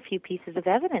name a few pieces of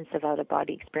evidence of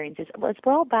out-of-body experiences. As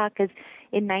well back as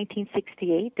in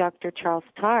 1968, Dr. Charles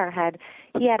Tarr had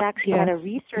a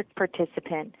research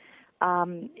participant.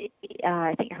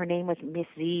 I think her name was Miss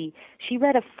Z. She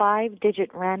read a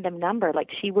 5-digit random number, like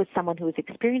she was someone who was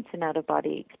experiencing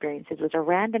out-of-body experiences. It was a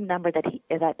random number that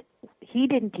he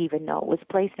didn't even know. It was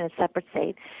placed in a separate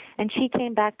safe, and she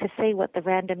came back to say what the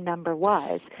random number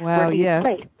was. Wow, yes.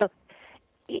 Placed. So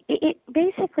it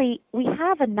basically, we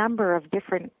have a number of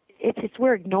different. It's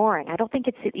we're ignoring. I don't think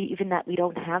it's even that we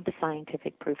don't have the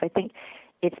scientific proof. I think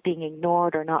it's being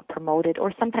ignored or not promoted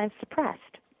or sometimes suppressed.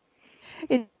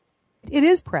 It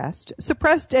is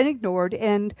suppressed and ignored.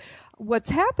 And what's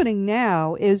happening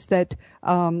now is that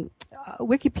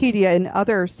Wikipedia and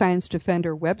other science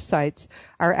defender websites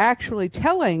are actually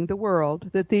telling the world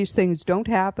that these things don't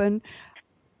happen.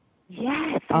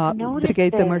 Yes, I've noticed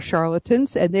them are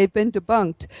charlatans, and they've been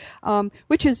debunked,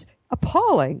 which is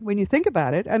appalling when you think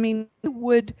about it. I mean,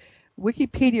 would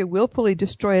Wikipedia willfully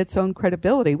destroy its own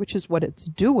credibility, which is what it's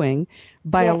doing,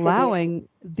 by allowing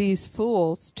these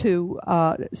fools to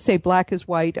say black is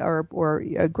white or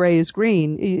gray is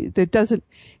green? It doesn't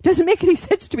make any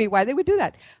sense to me why they would do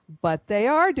that, but they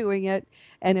are doing it,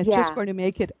 and it's just going to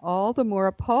make it all the more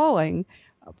appalling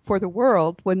for the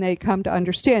world when they come to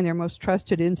understand their most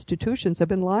trusted institutions have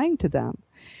been lying to them.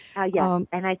 And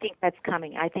I think that's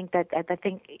coming. I think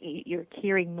you're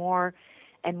hearing more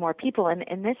and more people.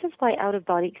 And this is why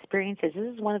out-of-body experiences,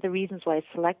 this is one of the reasons why I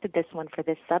selected this one for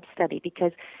this sub-study,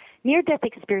 because near-death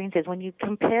experiences, when you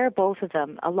compare both of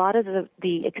them, a lot of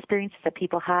the experiences that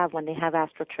people have when they have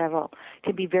astral travel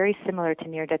can be very similar to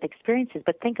near-death experiences.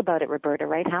 But think about it, Roberta,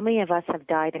 right? How many of us have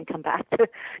died and come back to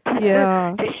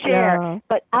share? Yeah.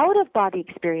 But out-of-body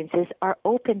experiences are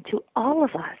open to all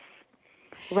of us,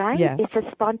 right? Yes. It's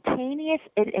a spontaneous,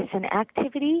 it's an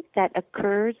activity that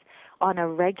occurs on a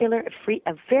regular,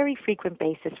 a very frequent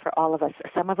basis for all of us.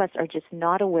 Some of us are just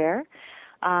not aware.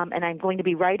 And I'm going to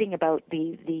be writing about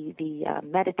the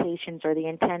meditations or the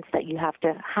intents that you have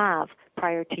to have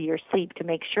prior to your sleep to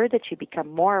make sure that you become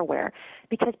more aware,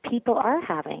 because people are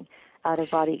having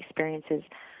out-of-body experiences.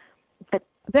 But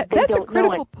that's a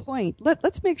critical point.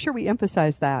 Let's make sure we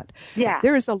emphasize that. Yeah.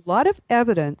 There is a lot of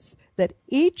evidence that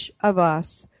each of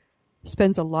us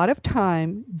spends a lot of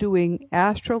time doing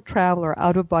astral travel or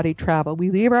out-of-body travel.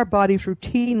 We leave our bodies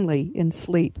routinely in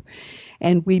sleep.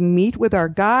 And we meet with our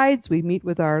guides, we meet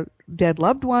with our dead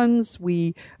loved ones,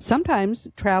 we sometimes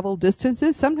travel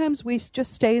distances, sometimes we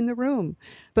just stay in the room.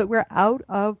 But we're out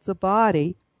of the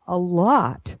body a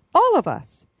lot, all of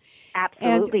us.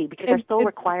 Absolutely, because our soul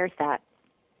requires that.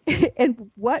 And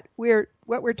what we're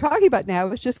talking about now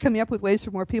is just coming up with ways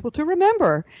for more people to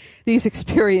remember these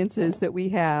experiences that we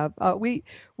have. We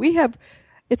have.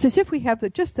 It's as if we have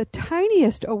just the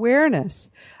tiniest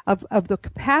awareness of the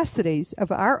capacities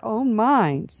of our own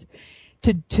minds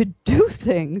to do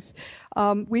things.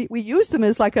 We use them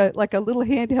as like a little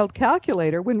handheld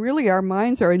calculator, when really our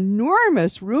minds are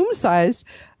enormous, room-sized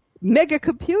mega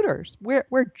computers.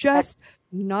 We're just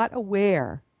not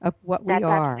aware of what we are.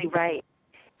 That's absolutely right.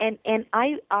 And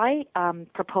I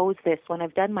propose this when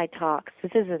I've done my talks.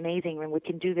 This is amazing when we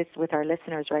can do this with our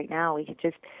listeners right now. We can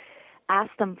just ask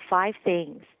them 5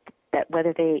 things that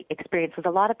whether they experience. Because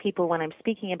a lot of people, when I'm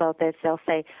speaking about this, they'll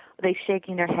say, they're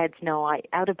shaking their heads, no,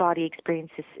 out-of-body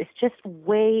experiences is just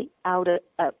way out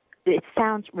of, it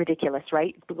sounds ridiculous,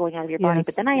 right? Going out of your body. Yes.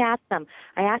 But then I asked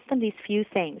them these few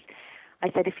things. I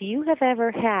said, if you have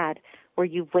ever had where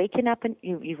you've woken up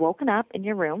in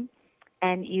your room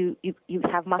and you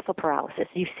have muscle paralysis,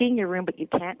 you see in your room but you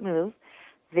can't move,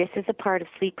 this is a part of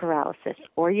sleep paralysis.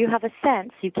 Or you have a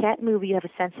sense, you can't move, you have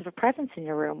a sense of a presence in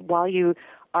your room while you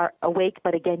are awake,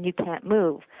 but again, you can't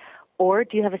move. Or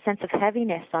do you have a sense of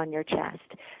heaviness on your chest?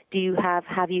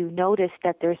 Have you noticed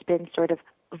that there's been sort of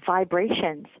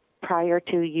vibrations prior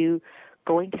to you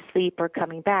going to sleep or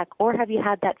coming back? Or have you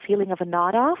had that feeling of a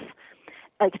nod off?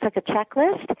 Like it's like a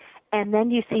checklist, and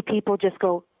then you see people just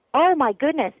go, oh my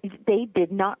goodness, they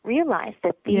did not realize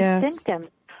that these symptoms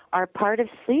are part of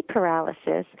sleep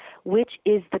paralysis, which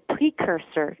is the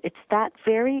precursor. It's that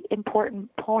very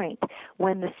important point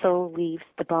when the soul leaves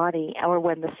the body or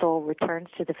when the soul returns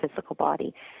to the physical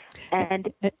body.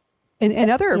 And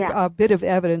another bit of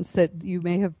evidence that you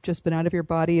may have just been out of your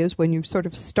body is when you sort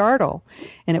of startle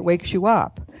and it wakes you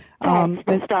up.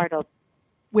 Startled.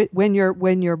 When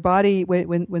your body,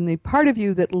 when the part of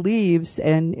you that leaves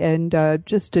and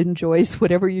just enjoys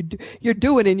whatever you're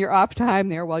doing in your off time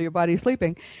there while your body's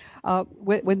sleeping,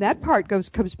 when that part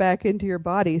comes back into your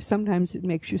body, sometimes it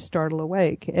makes you startle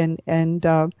awake, and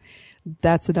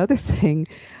that's another thing.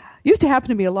 Used to happen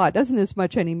to me a lot, doesn't as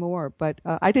much anymore, but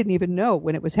I didn't even know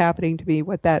when it was happening to me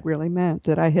what that really meant,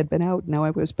 that I had been out and now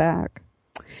I was back.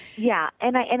 Yeah,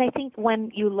 and I think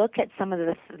when you look at some of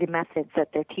the methods that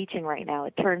they're teaching right now,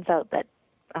 it turns out that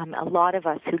a lot of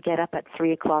us who get up at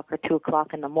 3 o'clock or 2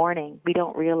 o'clock in the morning, we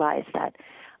don't realize that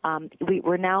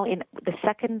we're now in the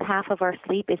second half of our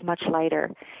sleep is much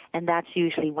lighter, and that's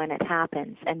usually when it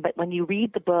happens. But when you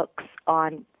read the books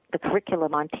on the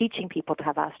curriculum on teaching people to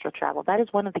have astral travel, that is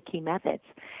one of the key methods.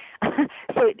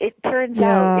 So it turns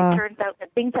out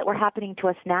that things that were happening to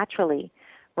us naturally,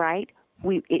 right?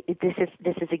 This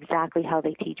is exactly how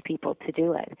they teach people to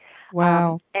do it.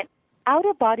 Wow. And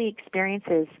out-of-body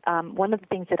experiences, one of the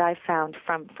things that I've found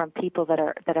from people that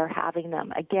are having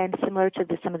them, again, similar to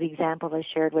some of the examples I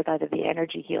shared with either the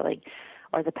energy healing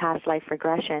or the past life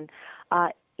regression,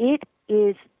 it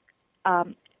is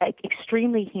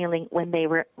extremely healing when they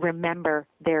remember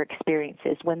their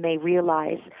experiences, when they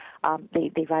realize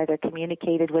they've either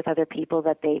communicated with other people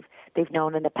that they've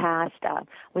known in the past.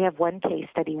 We have one case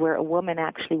study where a woman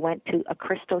actually went to a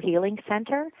crystal healing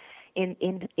center in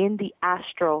the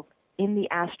astral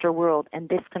world, and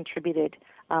this contributed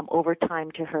over time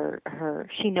to her.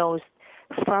 She knows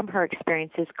from her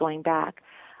experiences going back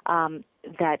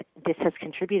that this has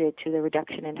contributed to the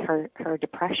reduction in her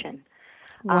depression.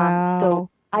 Wow. So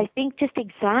I think just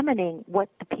examining what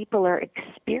the people are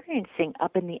experiencing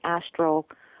up in the astral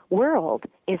world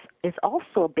is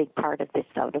also a big part of this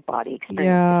out-of-body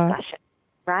experience discussion,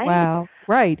 right? Wow,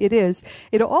 right, it is.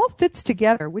 It all fits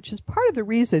together, which is part of the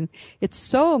reason it's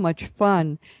so much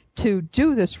fun to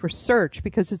do this research,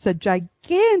 because it's a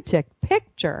gigantic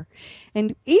picture.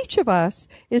 And each of us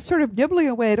is sort of nibbling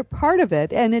away at a part of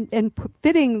it and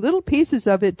fitting little pieces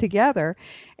of it together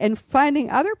and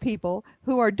finding other people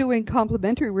who are doing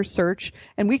complementary research,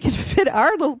 and we can fit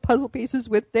our little puzzle pieces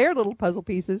with their little puzzle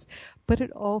pieces, but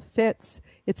it all fits.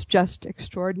 It's just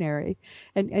extraordinary.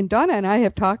 And Donna and I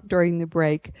have talked during the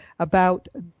break about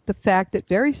the fact that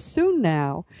very soon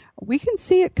now we can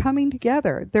see it coming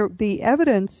together. The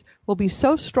evidence will be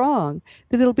so strong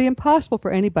that it'll be impossible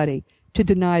for anybody to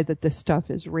deny that this stuff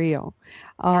is real.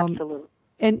 Absolutely.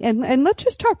 And let's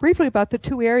just talk briefly about the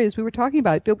two areas we were talking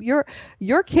about.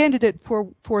 Your candidate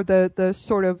for the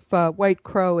sort of white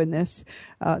crow in this,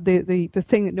 the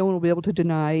thing that no one will be able to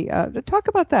deny. Talk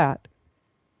about that.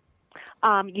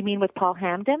 You mean with Paul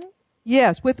Hamden?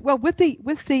 Yes, with the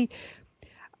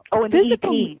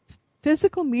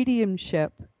physical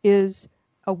mediumship is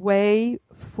a way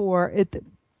for it.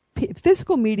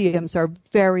 Physical mediums are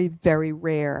very, very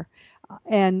rare.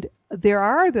 And there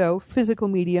are, though, physical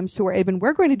mediums who are able,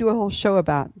 we're going to do a whole show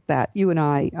about that, you and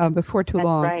I, before too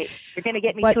long. That's right. You're going to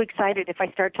get me too excited if I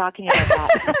start talking about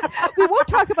that. We won't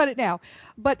talk about it now.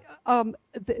 But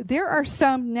there are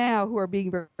some now who are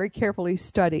being very, very carefully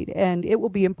studied, and it will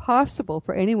be impossible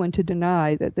for anyone to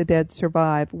deny that the dead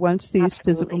survive once these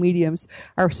physical mediums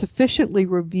are sufficiently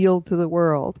revealed to the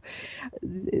world.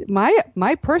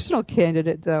 My personal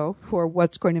candidate, though, for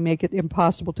what's going to make it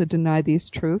impossible to deny these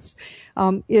truths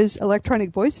is electronic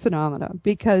voice phenomena,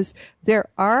 because there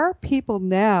are people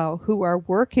now who are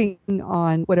working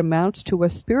on what amounts to a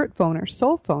spirit phone or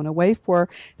soul phone, a way for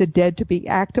the dead to be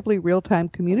actively real-time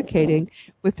communicating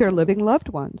with their living loved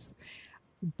ones.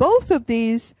 Both of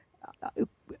these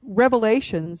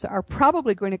revelations are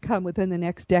probably going to come within the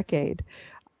next decade,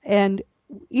 and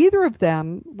either of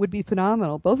them would be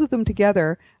phenomenal. Both of them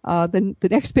together, the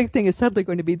next big thing is suddenly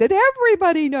going to be that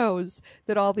everybody knows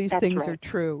that all these things are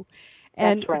true.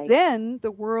 And then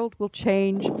the world will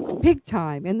change big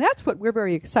time. And that's what we're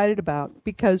very excited about,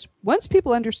 because once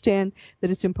people understand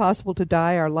that it's impossible to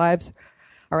die, our lives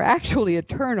are actually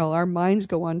eternal, our minds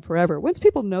go on forever. Once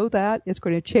people know that, it's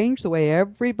going to change the way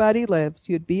everybody lives.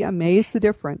 You'd be amazed the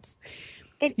difference.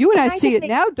 You and I see it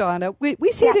now, Donna. We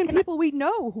see it in people we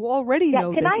know who already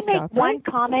know this stuff. Can I make one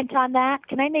comment on that?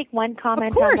 Can I make one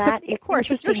comment on that? Of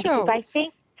course, it's your show.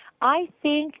 I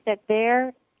think that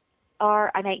there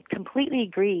are, and I completely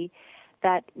agree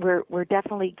that we're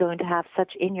definitely going to have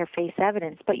such in-your-face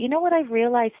evidence. But you know what I've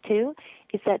realized too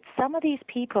is that some of these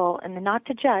people, and not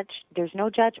to judge, there's no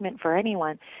judgment for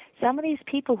anyone. Some of these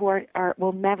people who are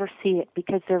will never see it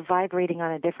because they're vibrating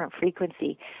on a different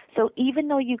frequency. So even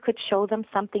though you could show them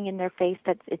something in their face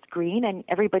that it's green, and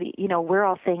everybody, we're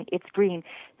all saying it's green,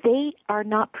 they are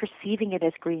not perceiving it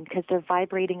as green because they're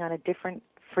vibrating on a different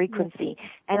frequency.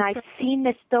 And I've seen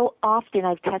this so often.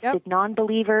 I've tested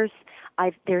non-believers.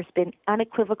 There's been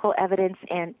unequivocal evidence,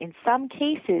 and in some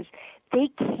cases, they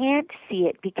can't see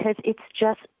it because it's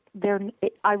just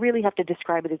I really have to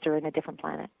describe it as they're in a different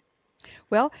planet.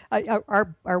 Well,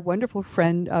 our wonderful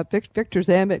friend Victor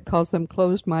Zammit calls them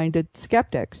closed-minded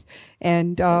skeptics,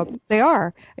 and they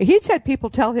are. He's had people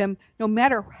tell him, no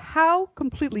matter how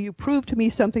completely you prove to me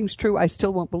something's true, I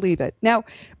still won't believe it. Now,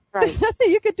 there's nothing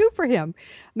you could do for him.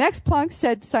 Max Planck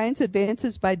said science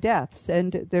advances by deaths,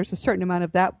 and there's a certain amount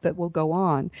of that will go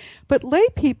on. But lay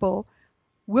people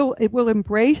will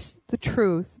embrace the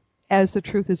truth as the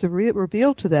truth is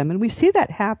revealed to them. And we see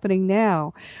that happening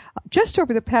now. Just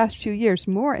over the past few years,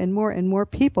 more and more and more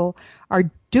people are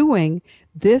doing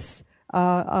this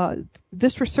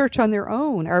research on their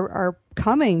own, are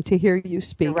coming to hear you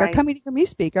speak, are coming to hear me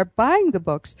speak, are buying the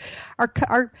books,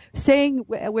 are saying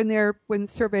when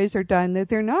surveys are done that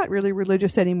they're not really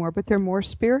religious anymore, but they're more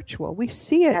spiritual. We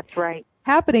see it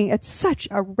happening at such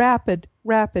a rapid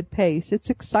pace. It's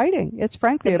exciting. It's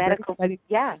frankly very exciting.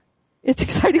 Yeah. It's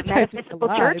exciting time to be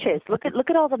alive. Churches. Look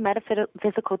at all the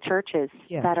metaphysical churches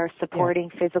that are supporting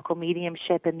physical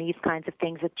mediumship and these kinds of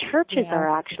things. The churches are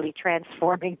actually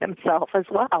transforming themselves as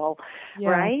well,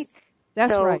 right?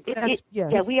 That's right.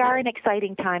 Yeah, we are in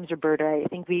exciting times, Roberta. I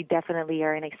think we definitely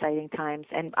are in exciting times,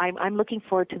 and I'm looking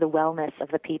forward to the wellness of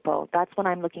the people. That's what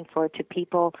I'm looking forward to.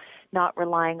 People not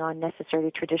relying on necessarily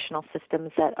traditional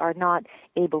systems that are not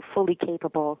fully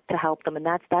capable to help them, and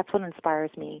that's what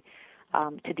inspires me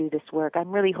to do this work.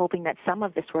 I'm really hoping that some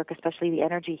of this work, especially the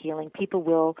energy healing, people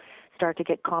will start to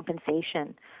get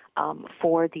compensation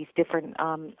for these different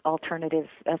alternative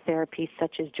therapies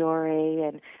such as Jore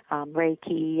and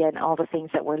Reiki and all the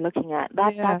things that we're looking at.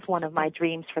 That's one of my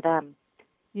dreams for them.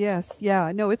 Yes,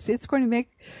 yeah. No, it's going to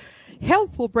make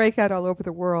health will break out all over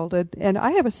the world, and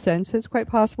I have a sense it's quite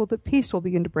possible that peace will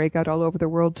begin to break out all over the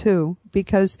world too.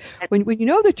 Because when you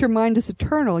know that your mind is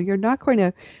eternal, you're not going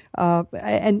to,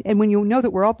 and when you know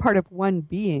that we're all part of one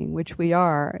being, which we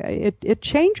are, it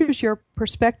changes your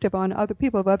perspective on other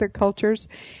people of other cultures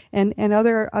and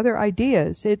other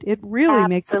ideas. It really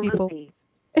makes people.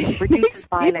 Reduces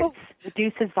violence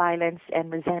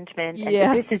and resentment.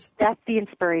 Yes. And that's the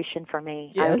inspiration for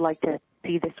me. Yes. I would like to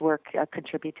see this work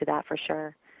contribute to that for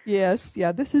sure. Yes,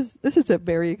 yeah, this is a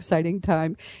very exciting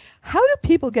time. How do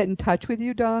people get in touch with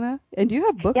you, Donna? And do you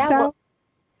have books out?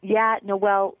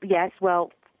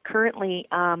 Currently,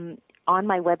 on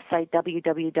my website,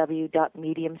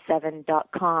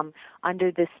 www.medium7.com,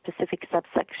 under the specific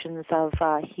subsections of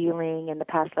healing and the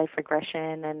past life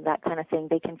regression and that kind of thing,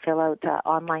 they can fill out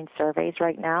online surveys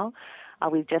right now.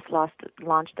 We've just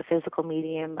launched the physical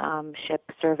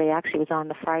mediumship survey. Actually, it was on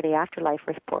the Friday Afterlife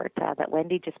report that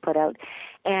Wendy just put out.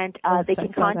 And they can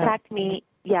contact me,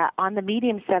 on the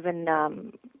Medium 7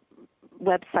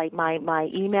 website.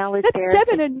 My email is there. That's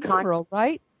 7 in numeral,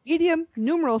 right? Medium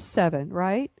numeral 7,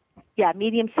 right? Yeah,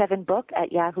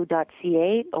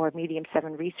 medium7book@yahoo.ca or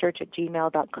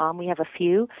medium7research@gmail.com. We have a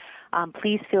few.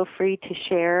 Please feel free to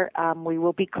share. We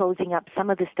will be closing up some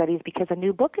of the studies because a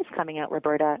new book is coming out,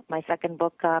 Roberta. My second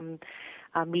book,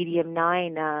 Medium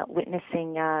 9,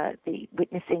 Witnessing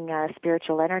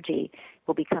Spiritual Energy,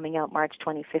 will be coming out March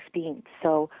 2015.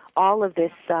 So all of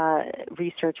this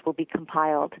research will be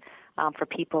compiled for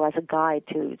people as a guide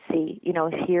to see,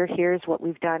 here's what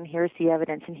we've done, here's the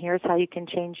evidence, and here's how you can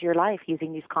change your life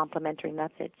using these complementary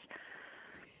methods.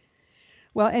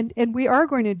 Well, and we are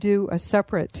going to do a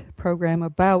separate program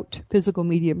about physical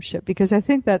mediumship because I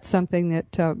think that's something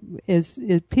that is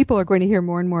people are going to hear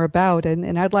more and more about,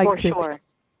 and I'd like to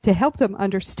help them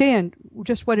understand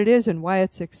just what it is and why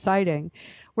it's exciting.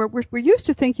 We're used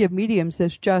to thinking of mediums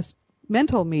as just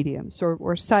mental mediums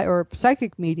or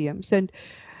psychic mediums, and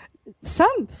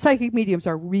some psychic mediums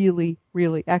are really,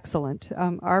 really excellent.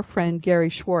 Our friend Gary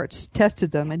Schwartz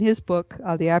tested them, and his book,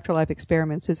 The Afterlife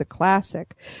Experiments, is a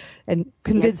classic, and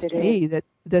convinced me that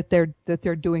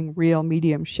they're doing real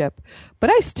mediumship.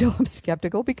 But I still am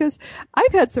skeptical because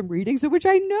I've had some readings in which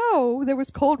I know there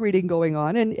was cold reading going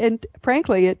on, and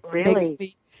frankly, it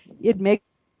makes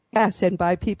Yes, and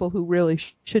by people who really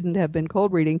shouldn't have been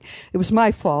cold reading. It was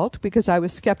my fault because I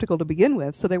was skeptical to begin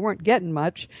with, so they weren't getting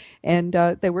much, and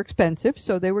they were expensive,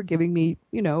 so they were giving me,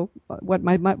 what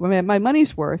my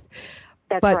money's worth.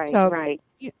 That's right.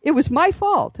 It was my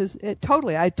fault. I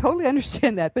totally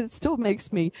understand that, but it still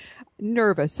makes me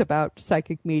nervous about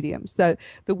psychic mediums. The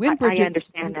Windbridge I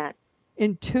understand that.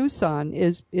 In Tucson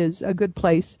is a good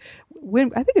place.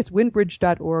 I think it's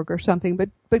windbridge.org or something,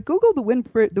 but Google the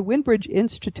Windbridge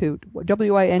Institute,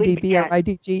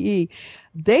 WINDBRIDGE.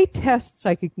 They test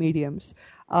psychic mediums,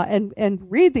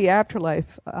 and read the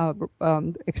Afterlife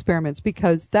Experiments,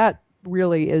 because that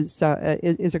really is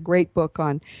a great book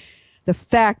on the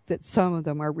fact that some of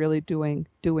them are really doing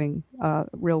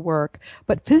real work.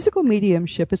 But physical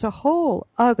mediumship is a whole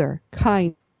other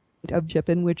kind of mediumship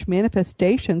in which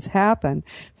manifestations happen,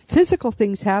 physical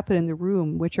things happen in the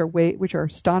room which are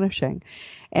astonishing,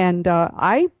 and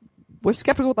I was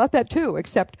skeptical about that too,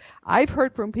 except I've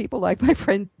heard from people like my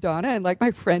friend Donna and like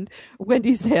my friend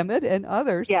Wendy Zamet and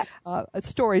others,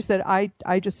 stories that I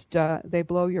just they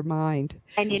blow your mind.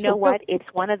 And you know what?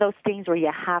 It's one of those things where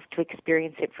you have to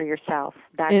experience it for yourself.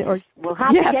 We'll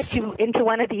have to get you into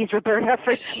one of these, Roberta,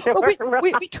 for sure. Well,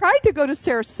 we tried to go to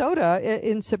Sarasota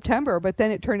in September, but then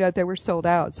it turned out they were sold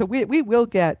out. So we will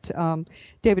get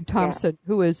David Thompson,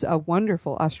 who is a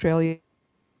wonderful Australian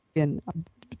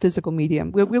physical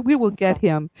medium. We will get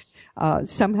him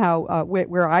somehow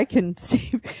where I can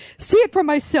see it for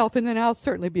myself, and then I'll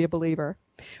certainly be a believer.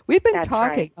 We've been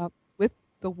talking with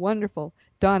the wonderful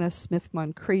Donna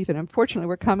Smith-Moncrieffe, and unfortunately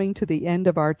we're coming to the end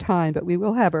of our time, but we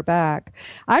will have her back.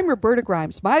 I'm Roberta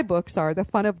Grimes. My books are The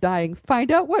Fun of Dying,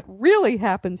 Find Out What Really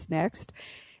Happens Next,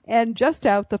 and Just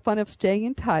Out, The Fun of Staying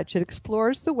in Touch. It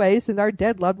explores the ways that our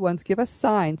dead loved ones give us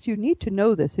signs. You need to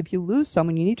know this. If you lose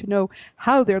someone, you need to know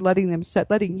how they're letting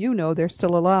you know they're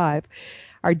still alive.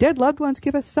 Our dead loved ones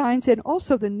give us signs, and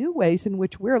also the new ways in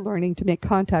which we're learning to make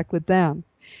contact with them.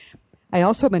 I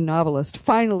also am a novelist.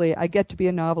 Finally, I get to be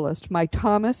a novelist. My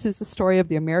Thomas is the story of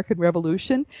the American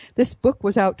Revolution. This book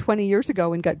was out 20 years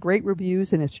ago and got great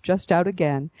reviews, and it's just out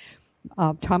again.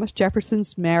 Thomas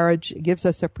Jefferson's marriage gives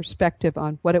us a perspective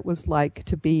on what it was like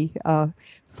to be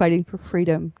fighting for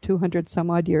freedom 200 some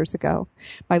odd years ago.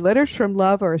 My Letters from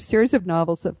Love are a series of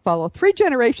novels that follow 3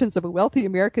 generations of a wealthy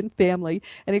American family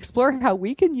and explore how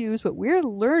we can use what we're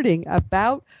learning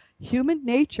about human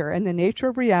nature and the nature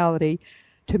of reality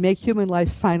to make human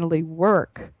life finally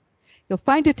work. You'll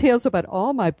find details about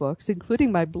all my books,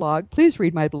 including my blog. Please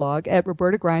read my blog at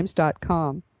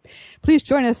robertagrimes.com. Please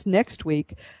join us next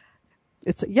week.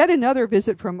 It's yet another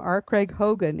visit from R. Craig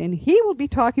Hogan, and he will be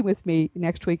talking with me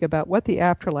next week about what the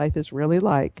afterlife is really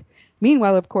like.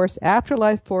 Meanwhile, of course,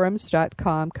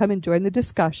 afterlifeforums.com. Come and join the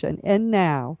discussion. And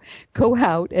now, go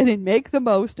out and make the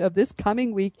most of this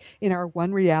coming week in our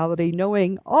one reality,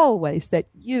 knowing always that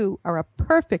you are a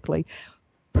perfectly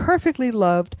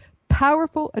loved,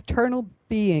 powerful, eternal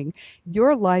being.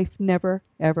 Your life never,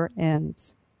 ever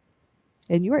ends.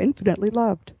 And you are infinitely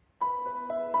loved.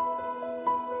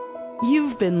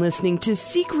 You've been listening to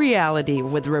Seek Reality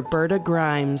with Roberta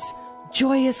Grimes.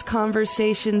 Joyous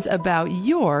conversations about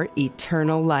your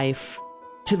eternal life.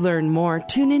 To learn more,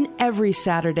 tune in every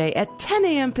Saturday at 10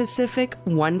 a.m. Pacific,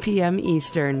 1 p.m.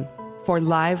 Eastern. For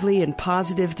lively and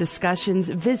positive discussions,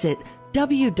 visit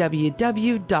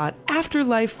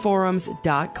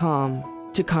www.afterlifeforums.com.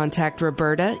 To contact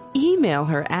Roberta, email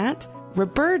her at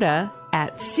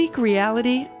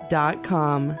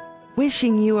roberta@seekreality.com.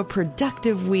 Wishing you a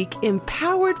productive week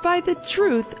empowered by the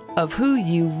truth of who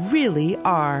you really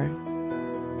are.